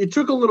it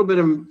took a little bit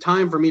of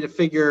time for me to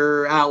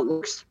figure out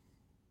what's,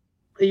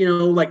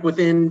 like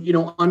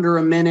within, under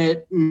a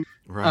minute,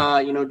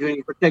 Right. doing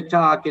it for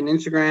TikTok and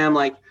Instagram,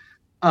 like,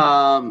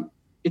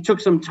 it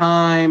took some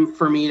time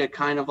for me to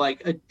kind of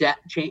like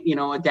adapt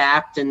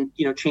and,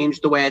 change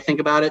the way I think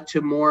about it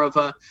to more of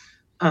a,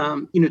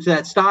 to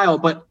that style.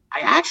 But I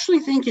actually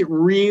think it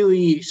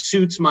really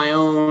suits my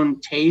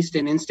own taste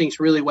and instincts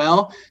really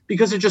well,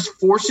 because it just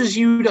forces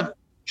you to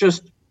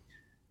just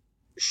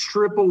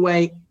strip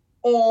away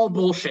all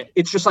bullshit.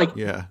 It's just like,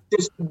 Yeah.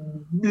 just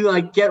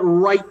like get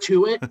right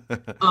to it.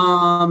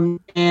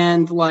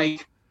 And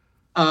like,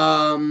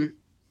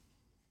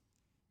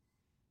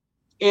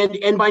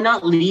 and by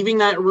not leaving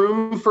that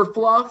room for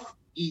fluff,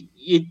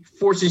 it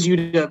forces you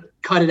to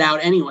cut it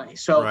out anyway.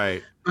 So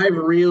Right. I've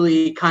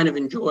really kind of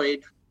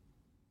enjoyed,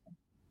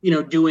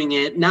 doing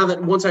it now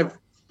that once I've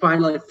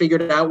finally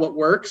figured out what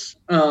works.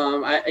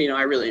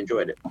 I really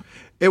enjoyed it.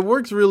 It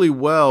works really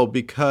well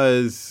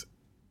because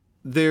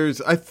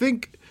I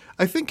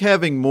think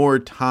having more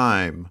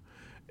time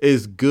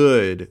is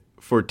good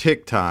for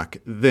TikTok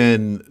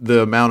than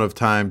the amount of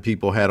time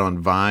people had on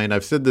Vine.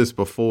 I've said this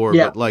before,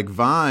 Yeah. but like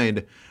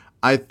Vine,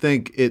 I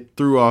think it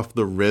threw off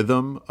the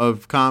rhythm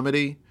of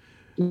comedy.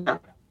 Yeah.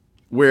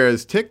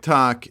 Whereas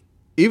TikTok,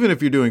 even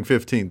if you're doing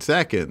 15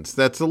 seconds,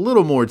 that's a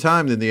little more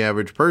time than the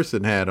average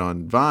person had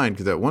on Vine.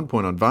 Because at one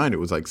point on Vine, it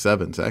was like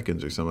 7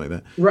 seconds or something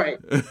like that. Right.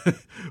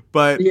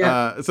 But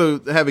Yeah.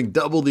 so having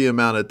double the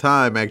amount of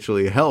time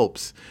actually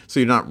helps. So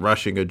you're not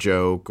rushing a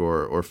joke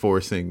or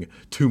forcing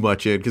too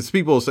much in. Because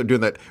people start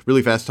doing that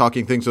really fast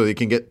talking thing so they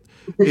can get,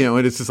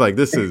 and it's just like,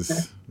 this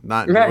is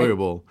not Right.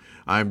 enjoyable.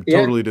 I'm Yeah.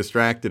 totally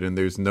distracted and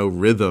there's no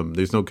rhythm.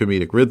 There's no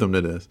comedic rhythm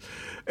to this.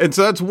 And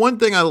so that's one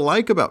thing I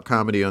like about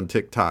comedy on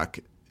TikTok.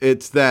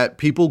 It's that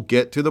people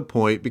get to the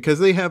point because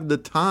they have the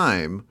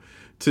time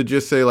to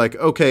just say like,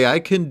 okay, I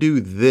can do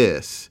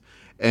this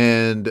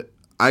and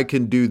I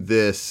can do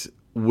this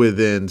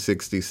within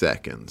 60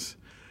 seconds.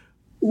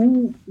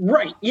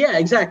 Right. Yeah,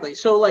 exactly.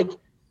 So like,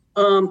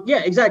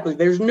 yeah, exactly.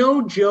 There's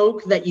no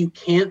joke that you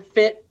can't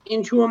fit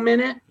into a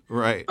minute.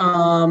 Right.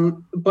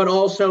 But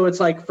also it's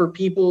like for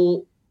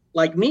people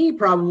like me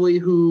probably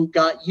who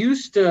got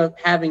used to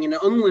having an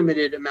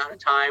unlimited amount of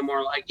time,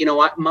 or like,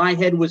 my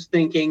head was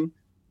thinking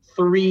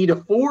 3 to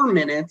 4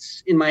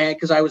 minutes in my head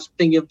because I was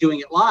thinking of doing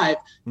it live.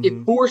 Mm-hmm.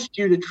 It forced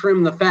you to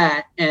trim the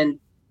fat, and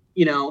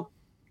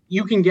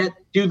you can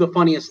do the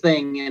funniest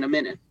thing in a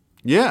minute.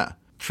 Yeah.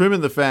 Trimming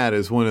the fat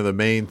is one of the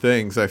main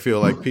things I feel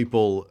like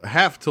people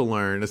have to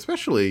learn,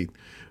 especially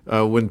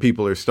when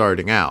people are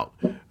starting out.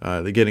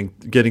 They're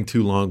getting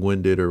too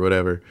long-winded or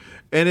whatever.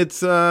 And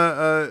it's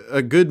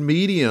a good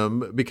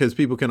medium because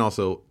people can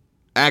also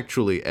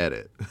actually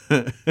edit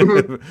when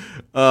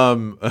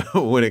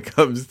it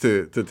comes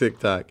to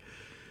TikTok.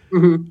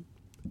 Mm-hmm.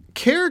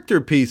 Character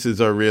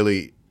pieces are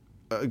really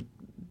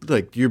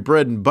like your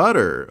bread and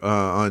butter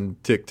on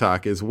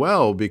TikTok as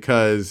well,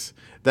 because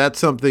that's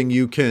something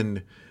you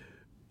can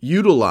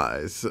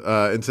utilize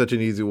in such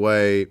an easy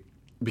way,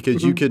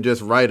 because you can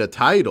just write a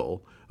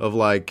title of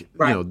like,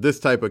 Right. this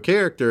type of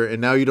character, and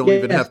now you don't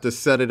even have to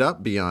set it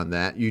up beyond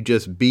that. You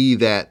just be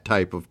that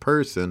type of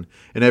person,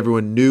 and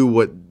everyone knew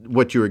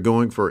what you were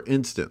going for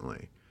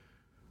instantly.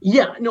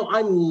 Yeah, no,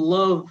 I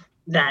love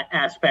that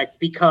aspect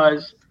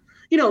because,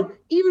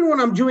 even when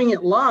I'm doing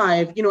it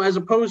live, as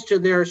opposed to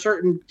there are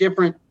certain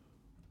different,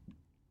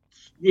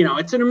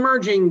 it's an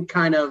emerging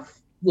kind of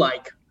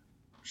like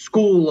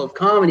school of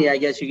comedy, I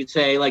guess you could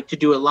say, like to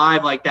do it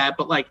live like that.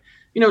 But like,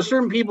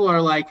 certain people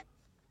are like,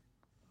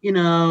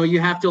 you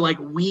have to like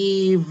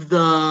weave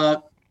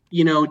the,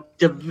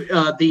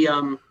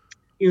 the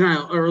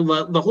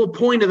whole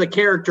point of the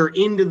character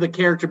into the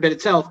character bit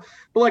itself.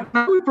 But like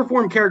when I would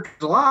perform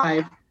characters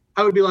live,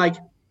 I would be like,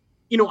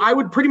 I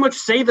would pretty much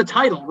say the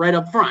title right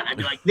up front. I'd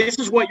be like, this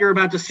is what you're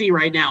about to see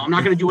right now. I'm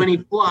not going to do any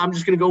flaw. I'm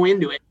just going to go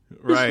into it.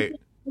 Right.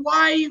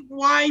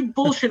 Why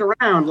bullshit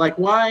around? Like,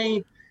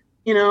 why,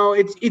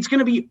 it's going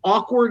to be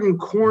awkward and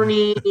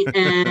corny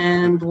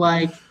and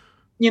like,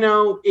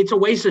 it's a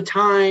waste of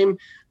time.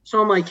 So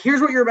I'm like,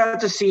 here's what you're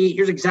about to see.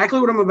 Here's exactly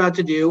what I'm about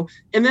to do.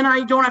 And then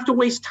I don't have to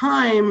waste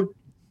time,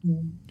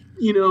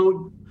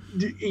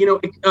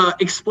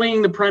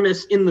 explaining the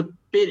premise in the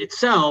bit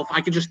itself.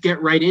 I could just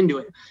get right into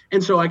it.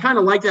 And so I kind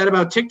of like that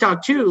about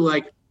TikTok too.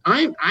 Like,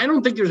 I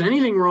don't think there's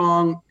anything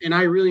wrong. And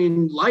I really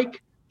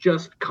like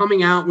just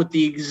coming out with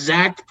the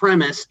exact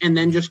premise and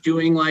then just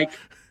doing like,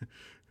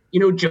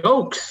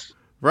 jokes.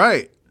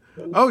 Right.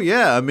 Oh,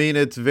 yeah. I mean,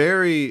 it's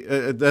very,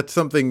 that's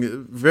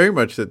something very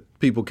much that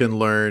people can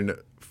learn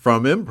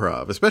from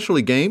improv,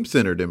 especially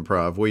game-centered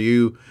improv, where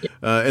you,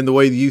 and the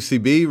way the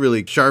UCB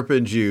really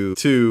sharpens you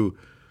to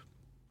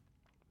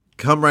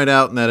come right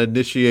out in that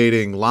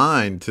initiating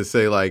line to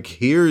say, like,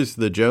 here's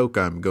the joke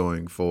I'm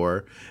going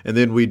for. And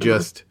then we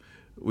just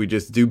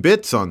do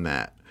bits on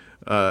that.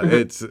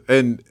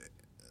 And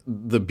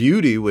the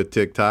beauty with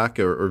TikTok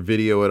or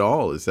video at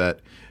all is that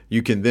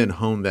you can then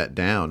hone that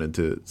down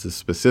into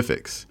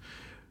specifics.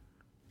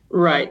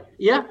 Right.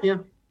 Yeah. Yeah.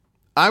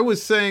 I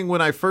was saying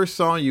when I first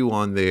saw you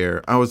on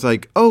there, I was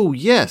like, oh,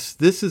 yes,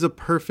 this is a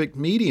perfect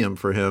medium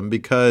for him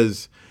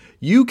because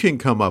you can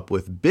come up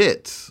with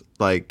bits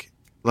like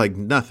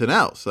nothing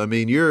else. I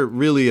mean, you're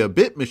really a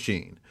bit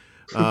machine.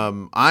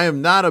 I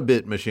am not a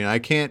bit machine. I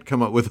can't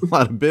come up with a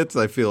lot of bits,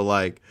 I feel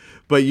like,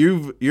 but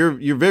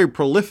you're very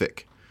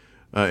prolific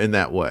in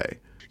that way.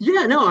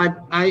 Yeah, no,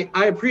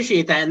 I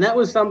appreciate that. And that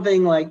was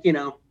something like,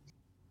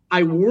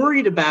 I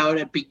worried about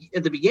at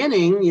the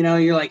beginning.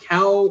 You're like,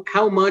 how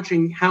much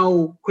and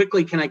how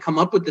quickly can I come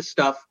up with this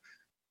stuff?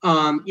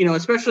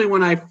 Especially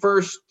when I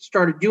first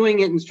started doing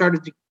it and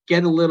started to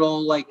get a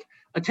little like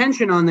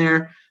attention on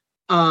there.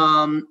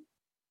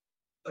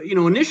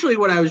 Initially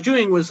what I was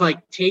doing was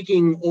like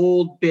taking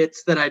old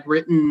bits that I'd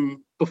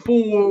written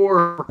before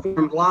or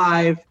performed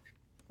live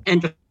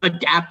and just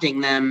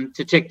adapting them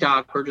to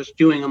TikTok or just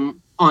doing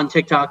them on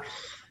TikTok.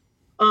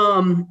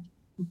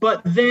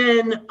 But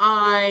then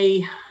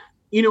I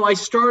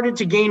started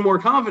to gain more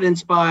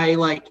confidence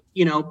by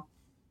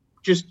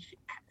just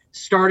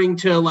starting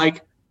to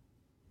like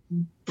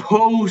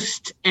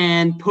post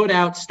and put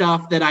out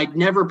stuff that I'd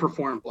never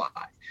performed live.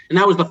 And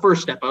that was the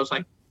first step. I was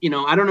like,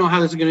 I don't know how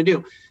this is going to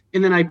do.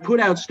 And then I put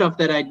out stuff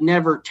that I'd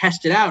never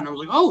tested out. And I was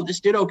like, oh,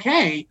 this did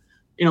okay.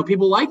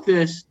 People like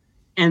this.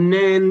 And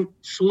then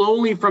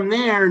slowly from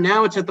there,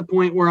 now it's at the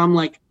point where I'm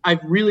like,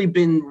 I've really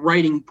been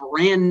writing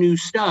brand new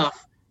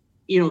stuff,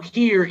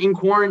 here in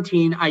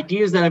quarantine,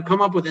 ideas that I've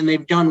come up with and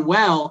they've done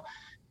well.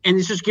 And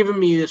it's just given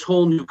me this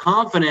whole new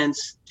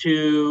confidence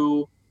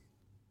to,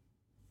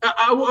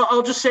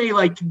 I'll just say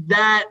like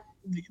that,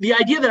 the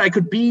idea that I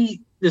could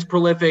be this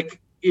prolific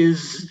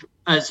is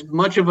as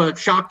much of a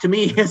shock to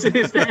me as it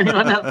is to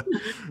anyone else,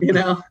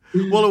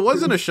 Well, it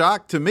wasn't a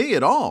shock to me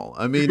at all.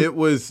 I mean, it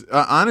was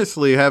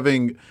honestly,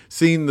 having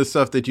seen the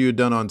stuff that you had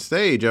done on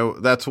stage,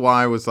 that's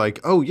why I was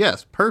like, oh,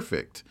 yes,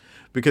 perfect.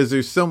 Because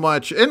there's so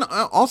much. And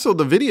also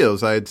the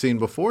videos I had seen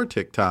before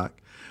TikTok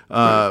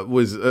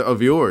was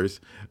of yours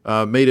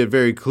made it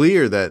very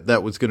clear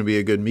that was going to be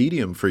a good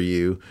medium for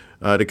you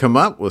to come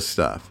up with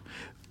stuff.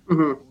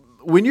 Mm-hmm.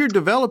 When you're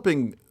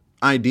developing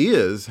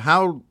ideas,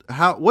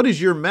 what is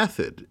your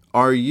method?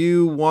 Are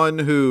you one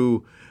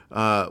who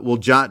will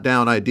jot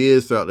down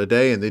ideas throughout the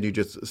day and then you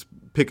just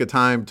pick a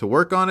time to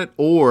work on it,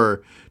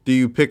 or do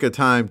you pick a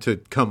time to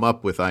come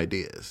up with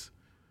ideas?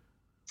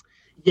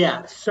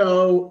 Yeah,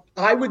 so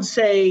I would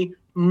say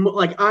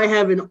like I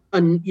have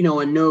a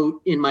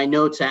note in my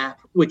notes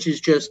app which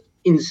is just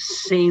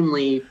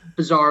insanely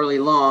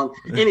bizarrely long,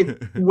 and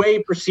it way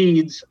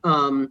precedes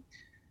COVID.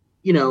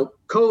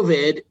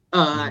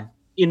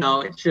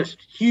 It's just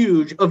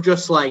huge of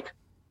just like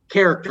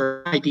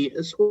character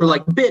ideas or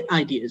like bit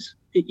ideas.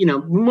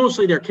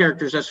 Mostly they're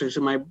characters. That's just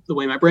the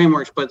way my brain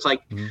works. But it's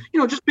like,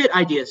 just bit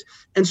ideas.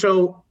 And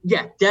so,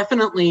 yeah,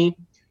 definitely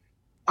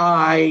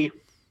I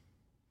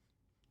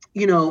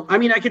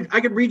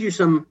could read you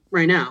some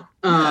right now.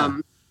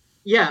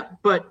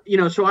 But,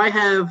 so I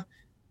have,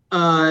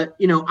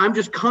 I'm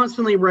just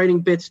constantly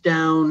writing bits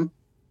down,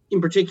 in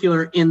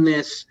particular in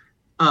this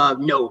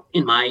note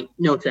in my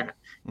notes app.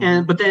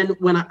 But then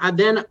when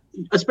I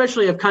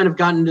especially I've kind of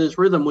gotten into this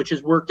rhythm, which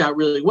has worked out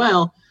really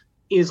well,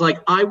 is like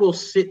I will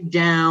sit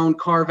down,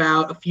 carve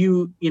out a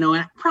few,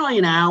 probably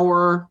an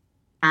hour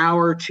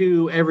or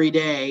two every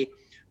day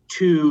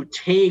to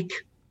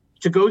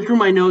go through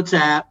my notes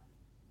app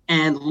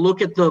and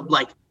look at the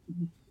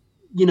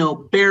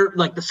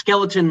the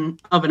skeleton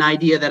of an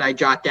idea that I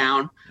jot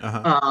down.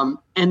 Uh-huh.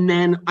 And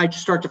then I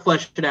just start to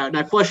flesh it out. And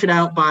I flesh it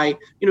out by,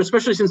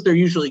 especially since they're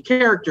usually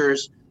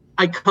characters,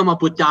 I come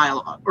up with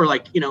dialogue or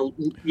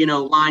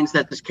lines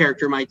that this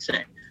character might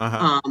say.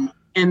 Uh-huh.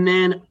 And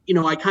then,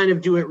 I kind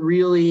of do it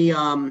really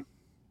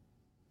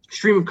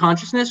stream of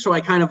consciousness. So I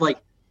kind of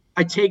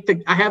I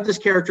have this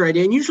character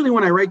idea. And usually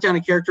when I write down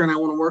a character and I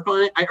want to work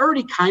on it, I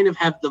already kind of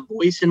have the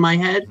voice in my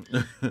head.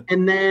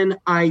 And then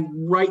I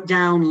write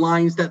down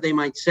lines that they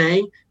might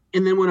say.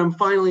 And then when I'm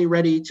finally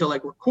ready to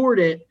record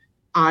it,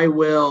 I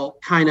will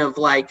kind of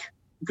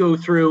go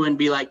through and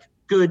be like,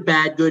 good,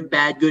 bad, good,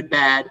 bad, good,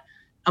 bad.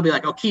 I'll be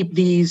like, I'll keep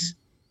these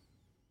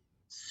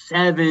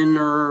 7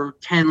 or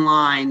 10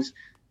 lines,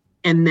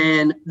 and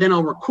then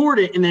I'll record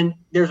it. And then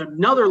there's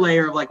another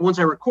layer of once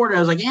I record it, I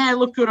was like, yeah, it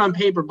looked good on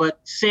paper, but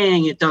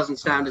saying it doesn't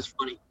sound as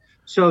funny.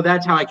 So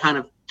that's how I kind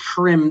of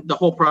trim the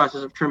whole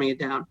process of trimming it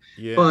down.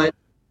 Yeah. But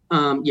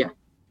yeah.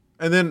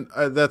 And then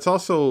that's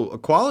also a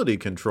quality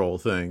control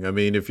thing. I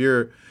mean, if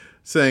you're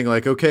saying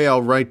okay,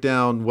 I'll write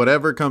down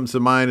whatever comes to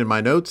mind in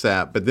my notes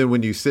app, but then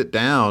when you sit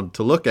down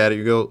to look at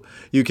it,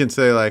 you can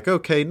say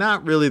okay,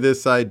 not really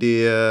this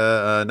idea.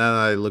 Now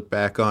that I look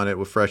back on it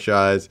with fresh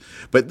eyes,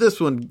 but this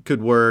one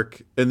could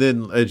work. And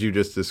then, as you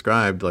just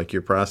described,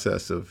 your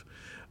process of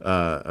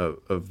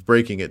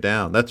breaking it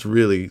down, that's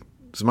really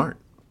smart.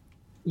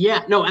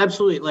 Yeah, no,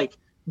 absolutely.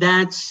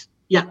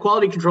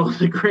 Quality control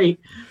is great.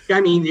 I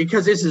mean,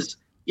 because this is,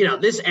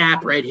 this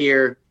app right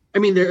here I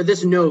mean,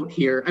 this note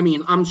here. I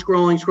mean, I'm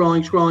scrolling.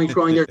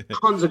 There's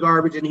tons of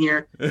garbage in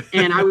here,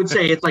 and I would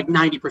say it's like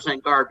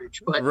 90%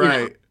 garbage. But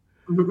right.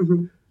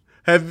 You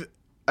know.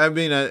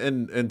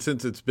 And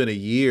since it's been a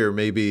year,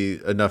 maybe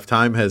enough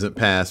time hasn't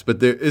passed.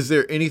 But is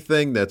there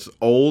anything that's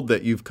old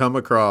that you've come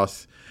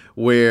across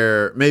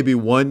where maybe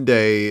one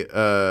day,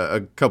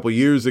 a couple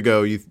years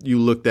ago, you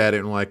looked at it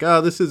and were like,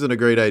 oh, this isn't a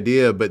great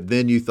idea, but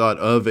then you thought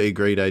of a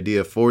great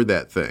idea for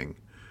that thing?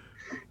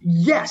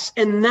 Yes,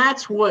 and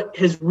that's what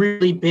has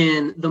really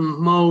been one of the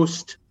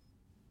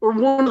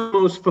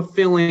most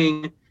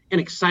fulfilling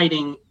and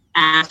exciting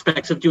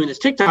aspects of doing this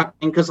TikTok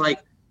thing, because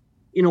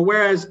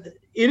whereas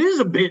it is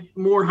a bit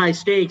more high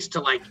stakes to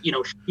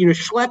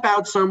schlep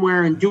out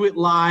somewhere and do it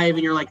live,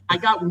 and you're like, I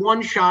got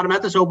one shot, I'm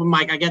at this open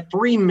mic, I get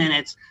 3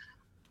 minutes.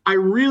 I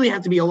really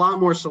have to be a lot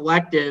more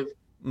selective.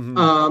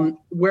 Mm-hmm.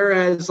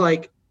 Whereas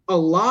a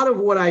lot of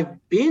what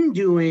I've been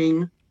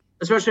doing,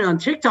 especially on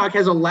TikTok,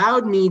 has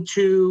allowed me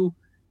to.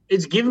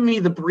 It's given me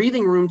the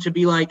breathing room to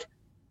be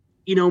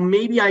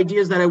maybe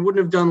ideas that I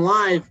wouldn't have done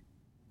live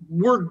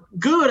were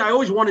good. I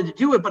always wanted to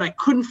do it, but I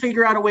couldn't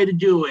figure out a way to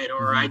do it,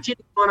 or I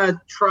didn't want to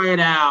try it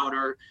out,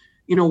 or,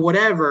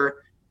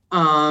 whatever.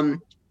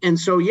 And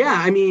so, yeah,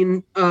 I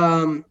mean,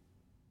 I'm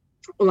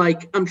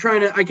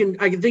trying to, I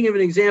can think of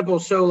an example.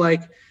 So I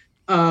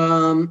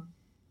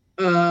want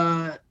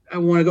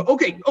to go,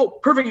 okay. Oh,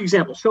 perfect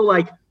example. So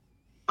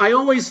I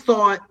always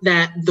thought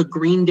that the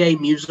Green Day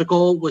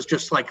musical was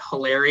just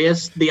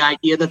hilarious. The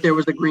idea that there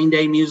was a Green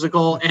Day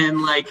musical,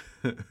 and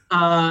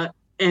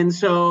and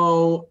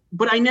so,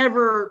 but I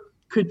never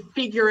could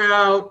figure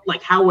out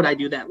how would I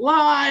do that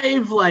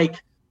live?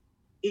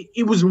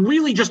 It was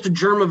really just a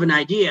germ of an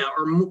idea,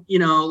 or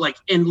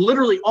and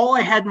literally all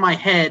I had in my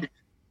head.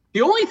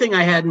 The only thing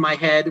I had in my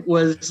head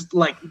was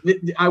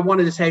I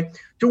wanted to say,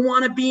 "To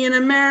want to be an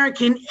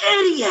American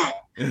idiot."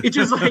 It's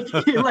just do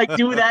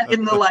that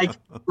in the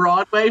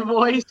Broadway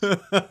voice,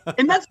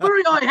 and that's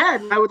literally all I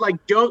had. And I would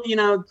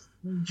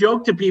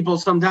joke to people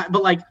sometimes,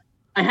 but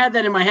I had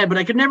that in my head, but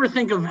I could never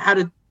think of how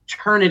to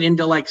turn it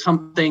into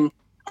something.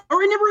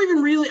 Or I never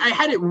even really. I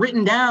had it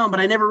written down, but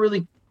I never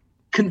really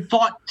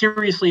thought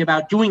seriously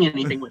about doing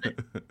anything with it.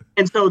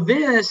 And so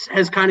this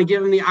has kind of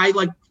given me. I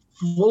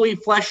fully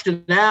fleshed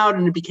it out,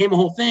 and it became a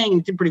whole thing.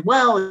 And it did pretty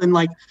well, and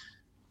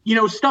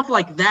stuff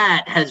like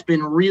that has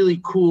been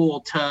really cool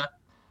to.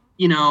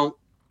 And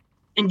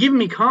giving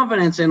me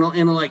confidence in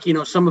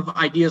some of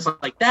ideas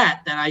like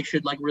that I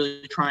should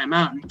really try them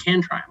out and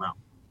can try them out.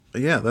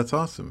 Yeah, that's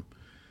awesome.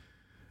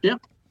 Yeah.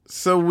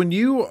 So when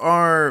you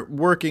are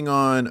working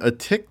on a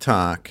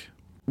TikTok,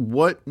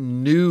 what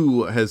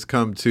new has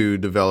come to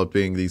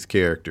developing these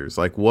characters?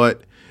 Because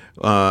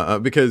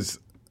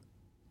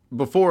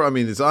before,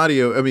 it's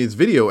audio, it's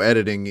video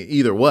editing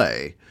either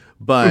way.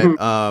 But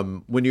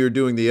when you were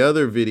doing the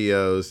other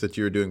videos that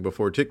you were doing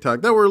before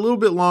TikTok, that were a little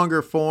bit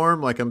longer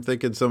form, I'm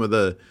thinking some of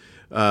the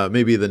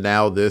maybe the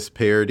Now This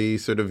parody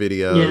sort of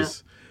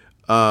videos.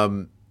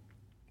 Yeah.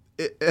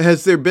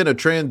 Has there been a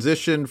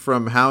transition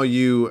from how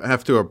you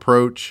have to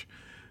approach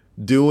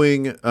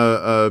doing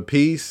a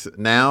piece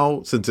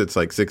now, since it's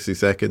 60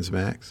 seconds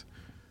max?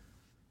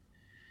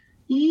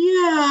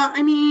 Yeah,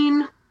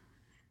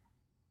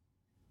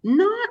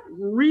 not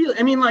really.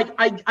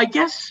 I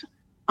guess...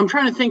 I'm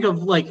trying to think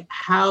of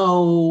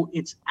how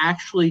it's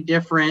actually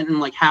different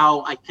and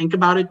how I think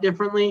about it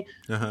differently.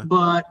 Uh-huh.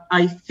 But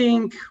I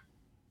think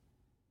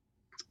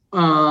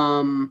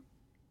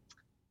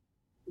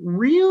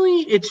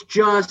really it's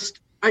just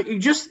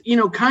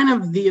kind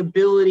of the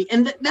ability,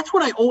 and that's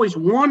what I always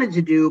wanted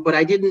to do, but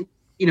I didn't,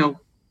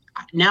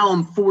 now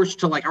I'm forced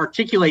to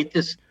articulate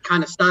this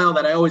kind of style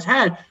that I always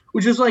had,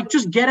 which is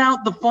just get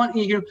out the fun.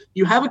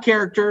 You have a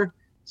character.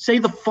 Say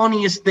the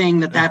funniest thing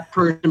that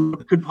person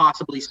could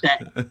possibly say.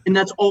 And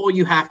that's all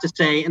you have to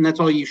say. And that's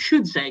all you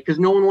should say, because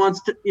no one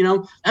wants to,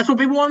 that's what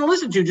people want to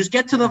listen to. Just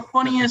get to the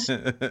funniest,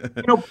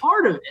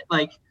 part of it.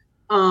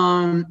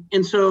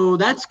 And so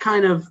that's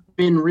kind of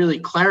been really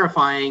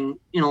clarifying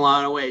in a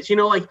lot of ways.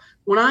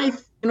 When I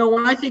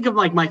think of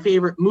my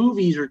favorite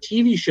movies or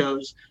TV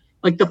shows,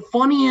 the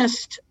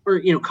funniest,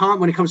 or,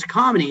 when it comes to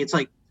comedy, it's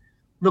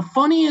the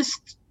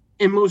funniest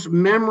and most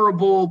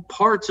memorable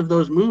parts of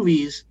those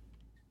movies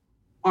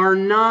are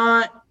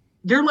not,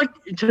 they're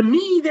to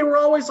me, they were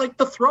always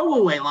the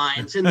throwaway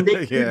lines, and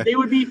they, yeah. They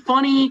would be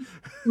funny,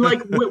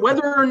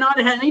 whether or not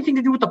it had anything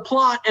to do with the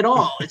plot at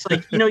all. It's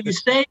you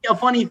say a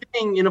funny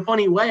thing in a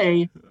funny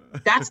way,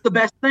 that's the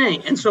best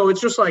thing. And so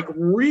it's just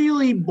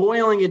really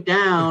boiling it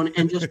down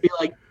and just be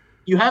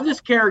you have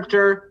this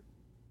character,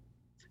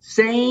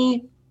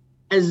 say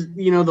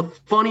the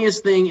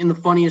funniest thing in the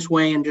funniest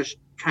way, and just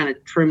kind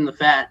of trim the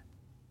fat.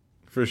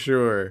 For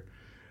sure.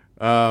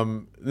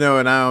 No,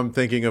 and now I'm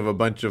thinking of a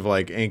bunch of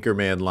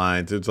Anchorman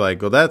lines. It's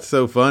well, that's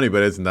so funny,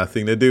 but it's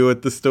nothing to do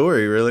with the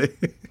story, really.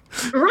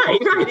 Right,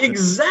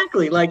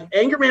 exactly.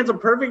 Anchorman's a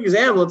perfect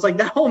example. It's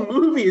that whole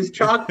movie is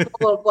chock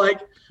full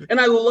of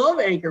and I love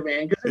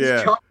Anchorman because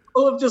it's chock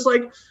full of just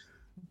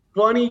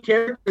funny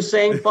characters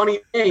saying funny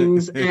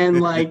things,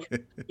 and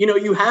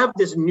you have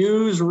this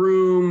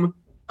newsroom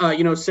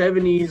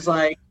 70s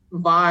like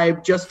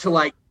vibe just to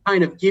like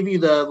kind of give you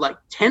the like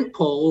tent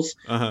poles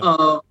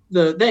of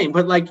the thing.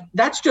 But like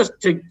that's just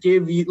to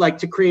give you like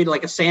to create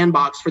like a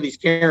sandbox for these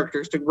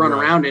characters to run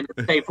around in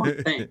and say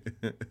fun things.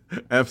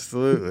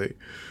 Absolutely.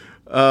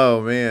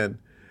 Oh man.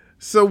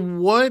 So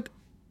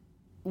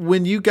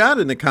when you got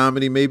into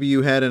comedy, maybe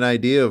you had an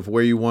idea of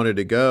where you wanted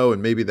to go,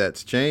 and maybe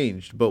that's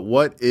changed. But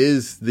what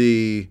is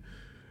the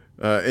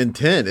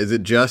intent? Is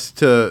it just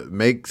to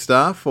make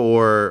stuff,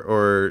 or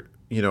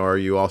are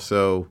you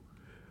also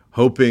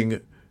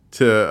hoping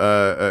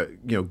to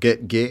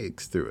get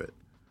gigs through it?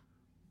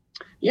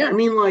 Yeah, I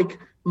mean, like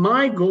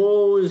my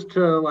goal is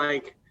to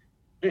like,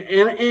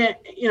 and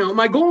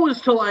my goal is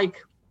to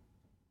like,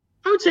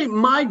 I would say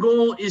my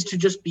goal is to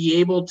just be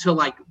able to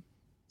like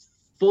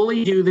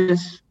fully do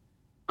this.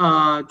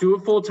 Do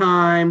it full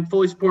time,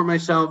 fully support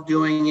myself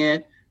doing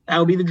it. That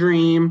would be the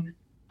dream.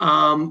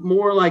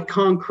 More like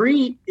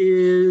concrete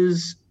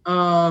is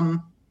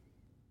to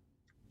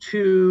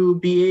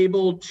be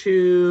able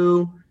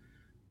to,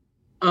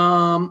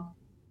 I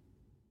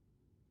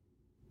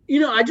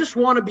just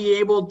want to be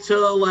able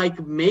to like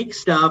make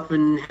stuff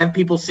and have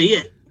people see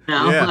it.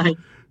 Yeah. Like,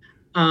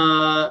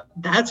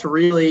 that's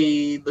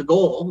really the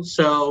goal.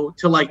 So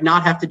to like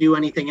not have to do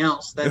anything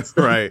else. That's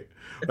right.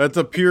 That's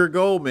a pure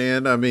goal,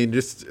 man. I mean,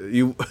 just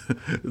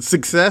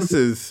success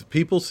is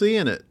people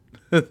seeing it.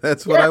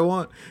 That's what I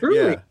want.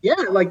 Truly. Yeah.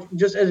 Like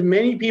just as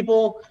many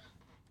people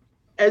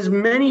as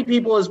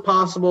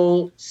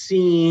possible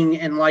seeing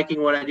and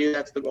liking what I do.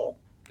 That's the goal.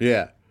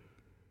 Yeah.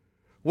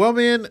 Well,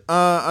 man,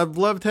 I've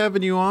loved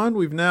having you on.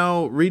 We've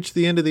now reached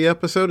the end of the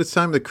episode. It's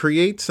time to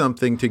create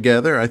something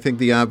together. I think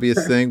the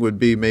obvious thing would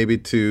be maybe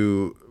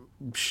to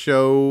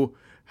show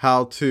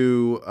how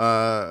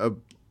to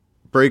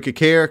break a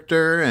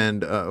character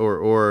and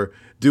or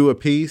do a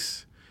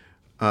piece.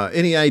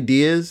 Any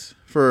ideas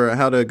for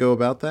how to go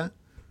about that?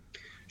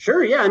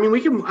 Sure. Yeah. I mean,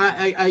 we can.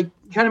 I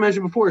kind of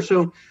mentioned before,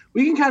 so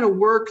we can kind of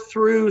work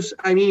through.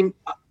 I mean,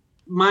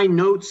 my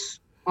notes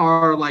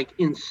are like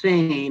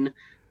insane.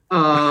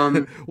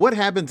 What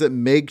happens that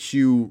makes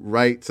you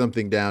write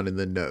something down in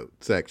the note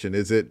section?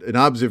 Is it an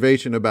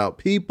observation about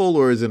people,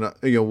 or is it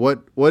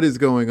what is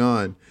going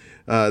on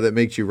that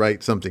makes you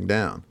write something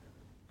down?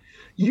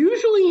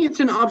 Usually it's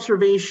an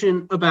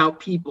observation about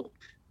people.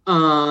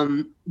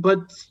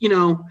 But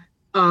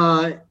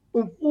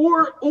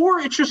or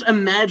it's just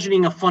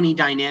imagining a funny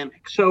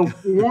dynamic. So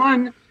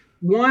one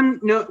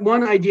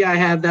idea I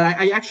have that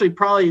I actually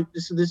probably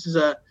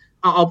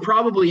I'll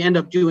probably end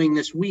up doing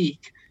this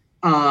week.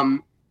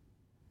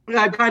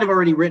 I've kind of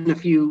already written a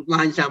few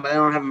lines down, but I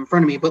don't have them in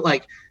front of me. But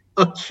like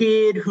a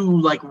kid who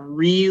like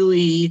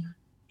really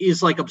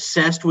is like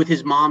obsessed with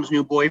his mom's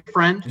new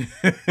boyfriend.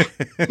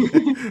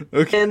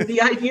 Okay. And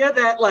the idea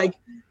that like,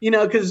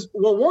 because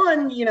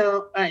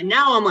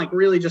now I'm like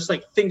really just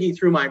like thinking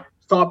through my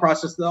thought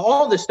process.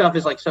 All this stuff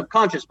is like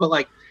subconscious, but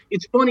like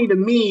it's funny to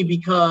me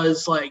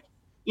because like,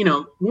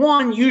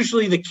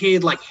 usually the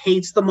kid like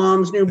hates the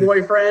mom's new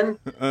boyfriend,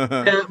 so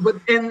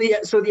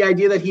the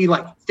idea that he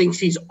like thinks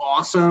he's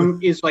awesome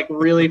is like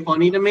really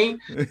funny to me,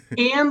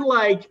 and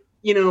like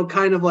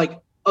kind of like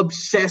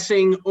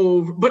obsessing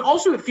over, but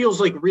also it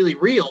feels like really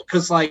real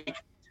because like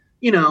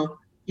you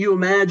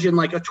imagine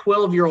like a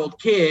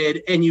 12-year-old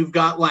kid and you've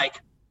got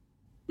like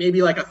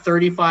maybe like a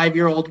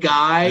 35-year-old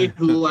guy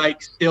who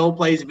like still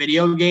plays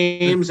video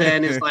games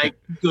and is like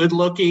good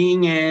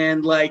looking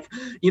and like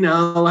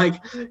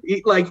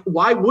like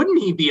why wouldn't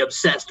he be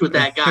obsessed with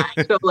that guy?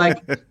 So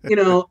like I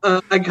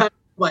kind of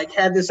like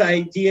had this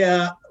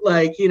idea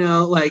like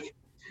the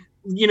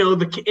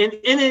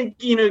and then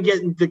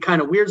get the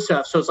kind of weird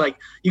stuff. So it's like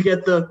you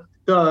get the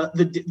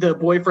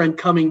boyfriend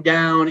coming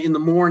down in the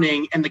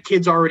morning and the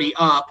kid's already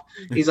up.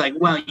 He's like,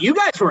 well, you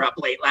guys were up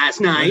late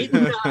last night.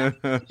 Or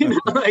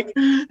like,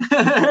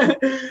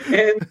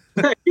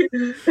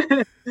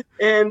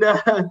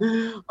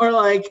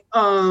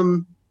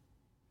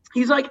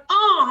 he's like,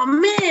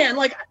 oh man,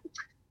 like,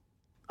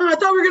 I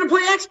thought we were going to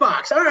play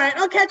Xbox. All right,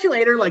 I'll catch you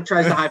later. Like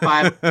tries to high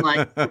five.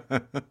 Like,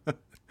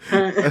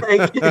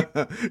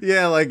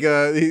 yeah, like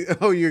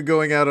you're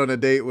going out on a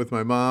date with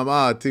my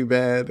mom. Too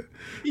bad.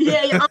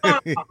 Yeah. Oh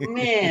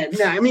man,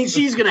 no, I mean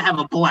she's gonna have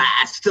a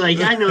blast. Like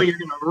I know you're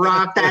gonna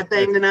rock that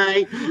thing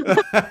tonight.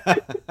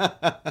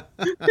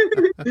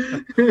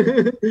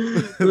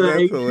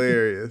 That's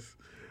hilarious.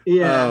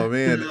 Yeah. Oh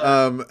man.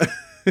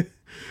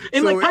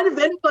 And like kind of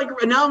then like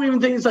now I'm even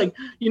thinking it's like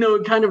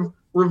kind of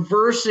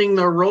reversing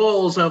the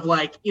roles of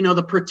like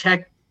the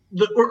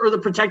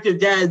protective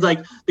dad,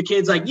 like the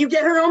kid's like, you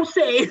get her home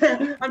safe.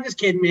 I'm just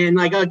kidding, man.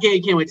 Like, okay,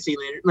 can't wait to see you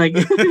later. Like,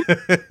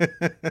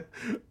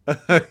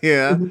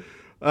 yeah.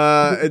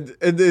 And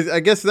I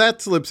guess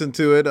that slips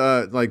into it,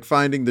 like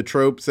finding the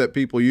tropes that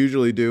people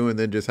usually do, and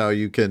then just how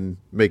you can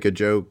make a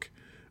joke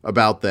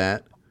about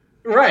that.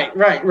 Right.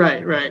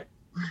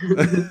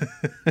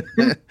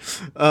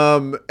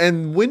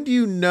 And when do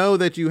you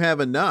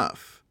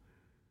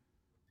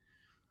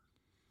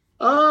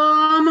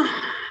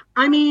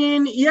I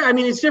mean, yeah, I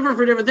mean, it's different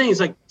for different things.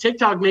 Like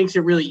TikTok makes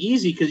it really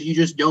easy because you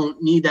just don't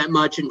need that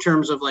much in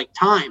terms of like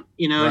time.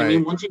 You know what I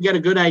mean? Once you get a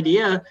good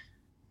idea,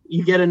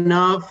 you get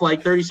enough,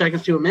 like 30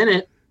 seconds to a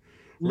minute.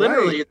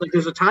 Literally, it's like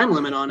there's a time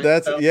limit on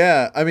it.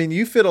 Yeah. I mean,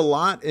 you fit a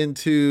lot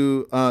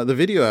into the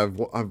video.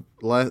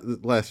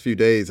 Last few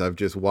days I've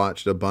just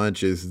watched a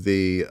bunch. Is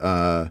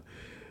the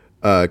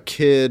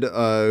kid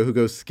who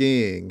goes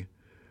skiing?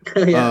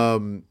 Yeah.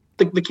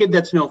 The kid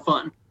that's no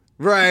fun.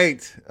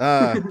 Right.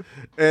 And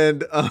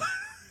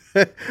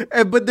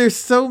but there's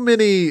so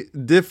many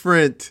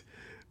different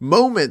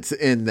moments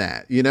in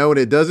that, you know, and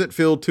it doesn't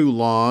feel too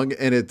long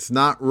and it's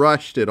not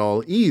rushed at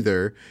all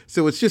either.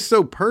 So it's just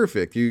so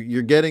perfect.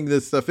 You're getting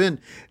this stuff in.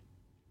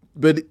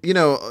 But, you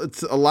know,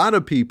 it's a lot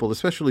of people,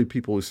 especially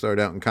people who start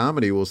out in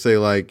comedy, will say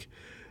like,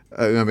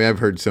 I mean, I've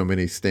heard so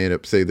many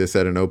stand-ups say this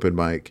at an open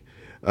mic.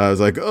 I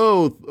was like,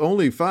 oh,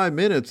 only 5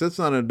 minutes. That's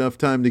not enough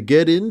time to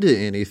get into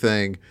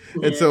anything.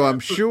 Yeah. And so I'm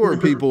sure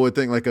people would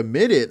think like a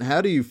minute. How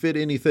do you fit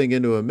anything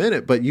into a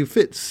minute? But you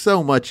fit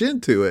so much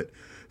into it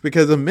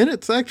because a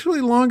minute's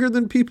actually longer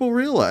than people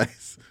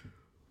realize.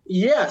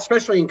 Yeah,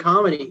 especially in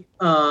comedy.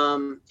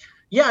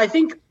 Yeah, I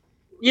think,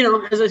 you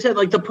know, as I said,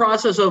 like the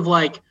process of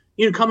like,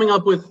 you know, coming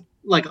up with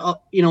like,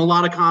 you know, a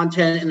lot of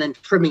content and then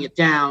trimming it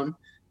down,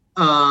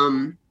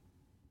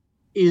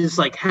 is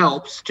like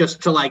helps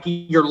just to like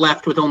you're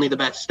left with only the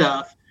best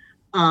stuff.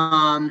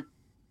 And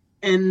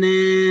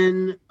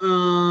then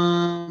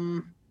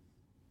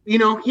you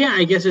know, yeah,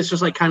 I guess it's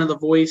just like kind of the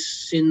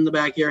voice in the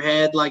back of your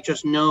head, like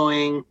just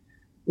knowing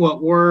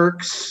what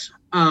works.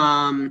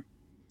 And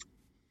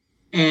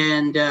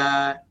then,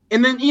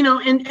 you know,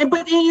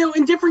 but you know,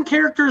 and different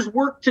characters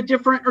work to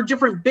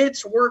different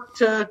bits work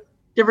to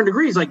different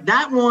degrees. Like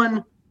that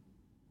one,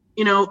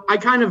 you know, I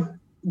kind of,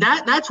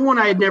 that's one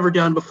I had never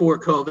done before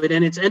COVID,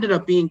 and it's ended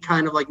up being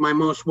kind of like my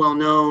most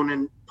well-known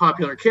and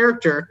popular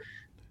character.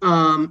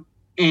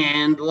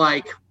 And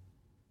like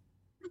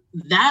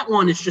that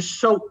one is just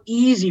so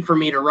easy for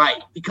me to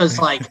write because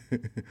like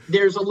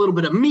there's a little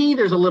bit of me,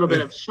 there's a little bit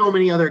of so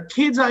many other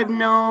kids I've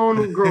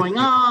known growing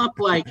up,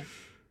 like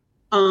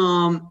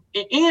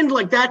and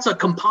like that's a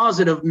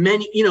composite of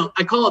many, you know,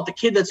 I call it the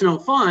kid that's no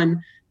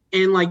fun.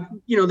 And like,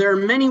 you know, there are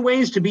many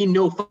ways to be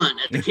no fun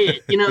as a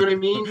kid, you know what I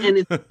mean? And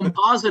it's a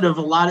composite of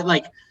a lot of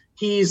like,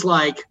 he's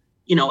like,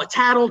 you know, a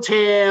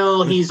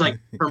tattletale, he's like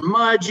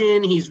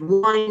curmudgeon, he's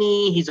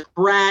whiny, he's a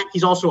brat,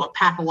 he's also a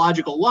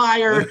pathological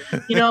liar,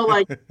 you know,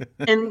 like,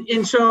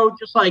 and so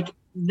just like,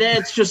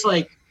 that's just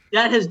like,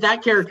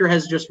 that character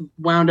has just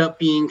wound up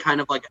being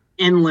kind of like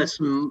endless,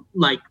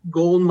 like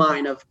gold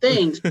mine of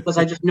things because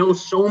I just know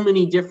so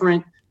many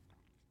different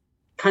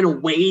kind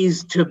of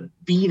ways to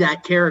be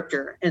that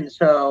character. And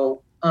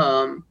so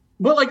but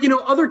like, you know,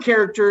 other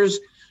characters,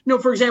 you know,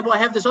 for example, I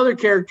have this other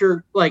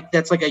character like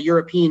that's like a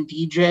European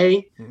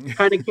DJ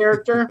kind of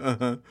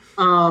character.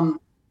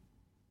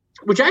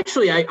 Which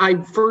actually I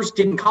first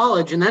did in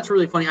college, and that's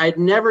really funny. I had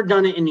never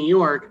done it in New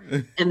York,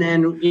 and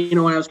then, you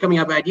know, when I was coming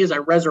up with ideas, I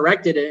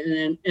resurrected it and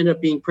it ended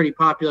up being pretty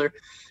popular.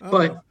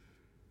 But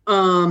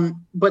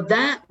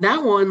that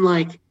one,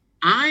 like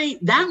I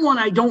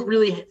don't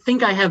really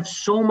think I have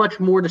so much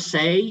more to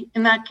say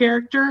in that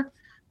character.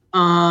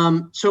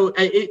 So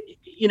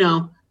you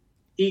know,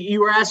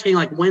 you were asking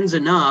like when's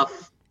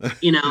enough.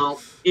 You know,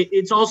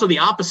 it's also the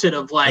opposite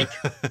of like,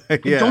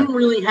 yeah. Don't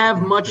really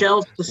have much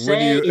else to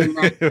say in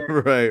that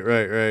character.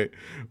 Right.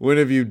 When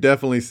have you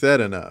definitely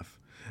said enough?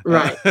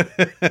 Right.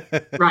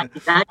 Right,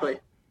 exactly.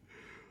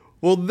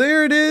 Well,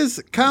 there it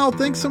is. Kyle,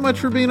 thanks so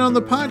much for being on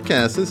the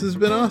podcast. This has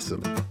been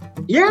awesome.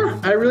 Yeah,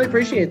 I really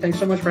appreciate it. Thanks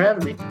so much for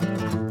having me.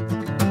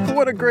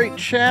 What a great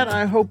chat.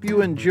 I hope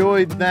you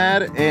enjoyed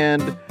that.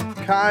 And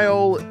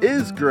Kyle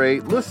is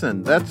great.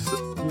 Listen, that's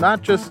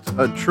not just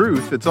a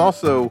truth. It's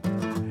also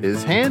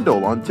his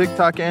handle on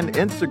TikTok and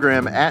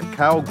Instagram at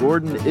Kyle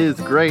Gordon is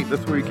great.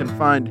 That's where you can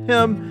find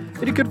him.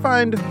 And you can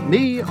find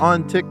me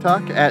on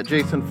TikTok at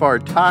Jason Farr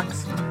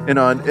Talks and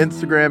on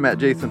Instagram at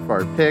Jason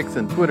Farr Pics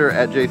and Twitter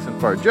at Jason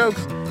Farr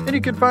Jokes. And you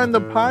can find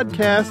the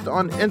podcast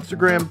on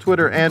Instagram,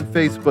 Twitter, and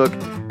Facebook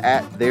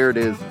at There It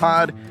Is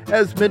Pod.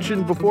 As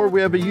mentioned before, we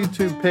have a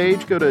YouTube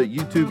page. Go to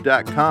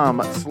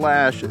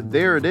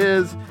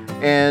youtube.com/thereitis.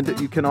 And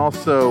you can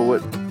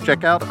also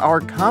check out our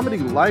comedy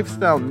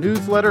lifestyle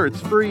newsletter. It's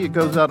free. It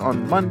goes out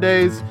on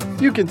Mondays.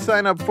 You can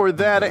sign up for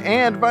that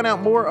and find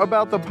out more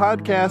about the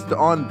podcast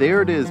on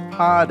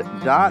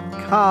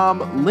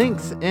thereitispod.com.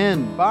 Links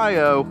in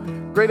bio.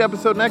 Great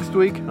episode next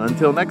week.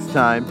 Until next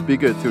time, be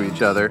good to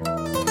each other.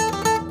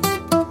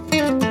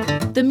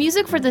 The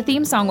music for the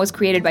theme song was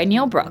created by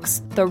Neil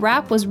Brooks. The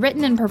rap was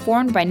written and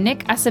performed by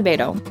Nick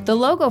Acevedo. The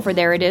logo for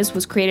There It Is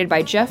was created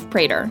by Jeff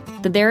Prater.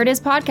 The There It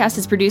Is podcast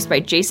is produced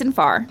by Jason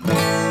Farr.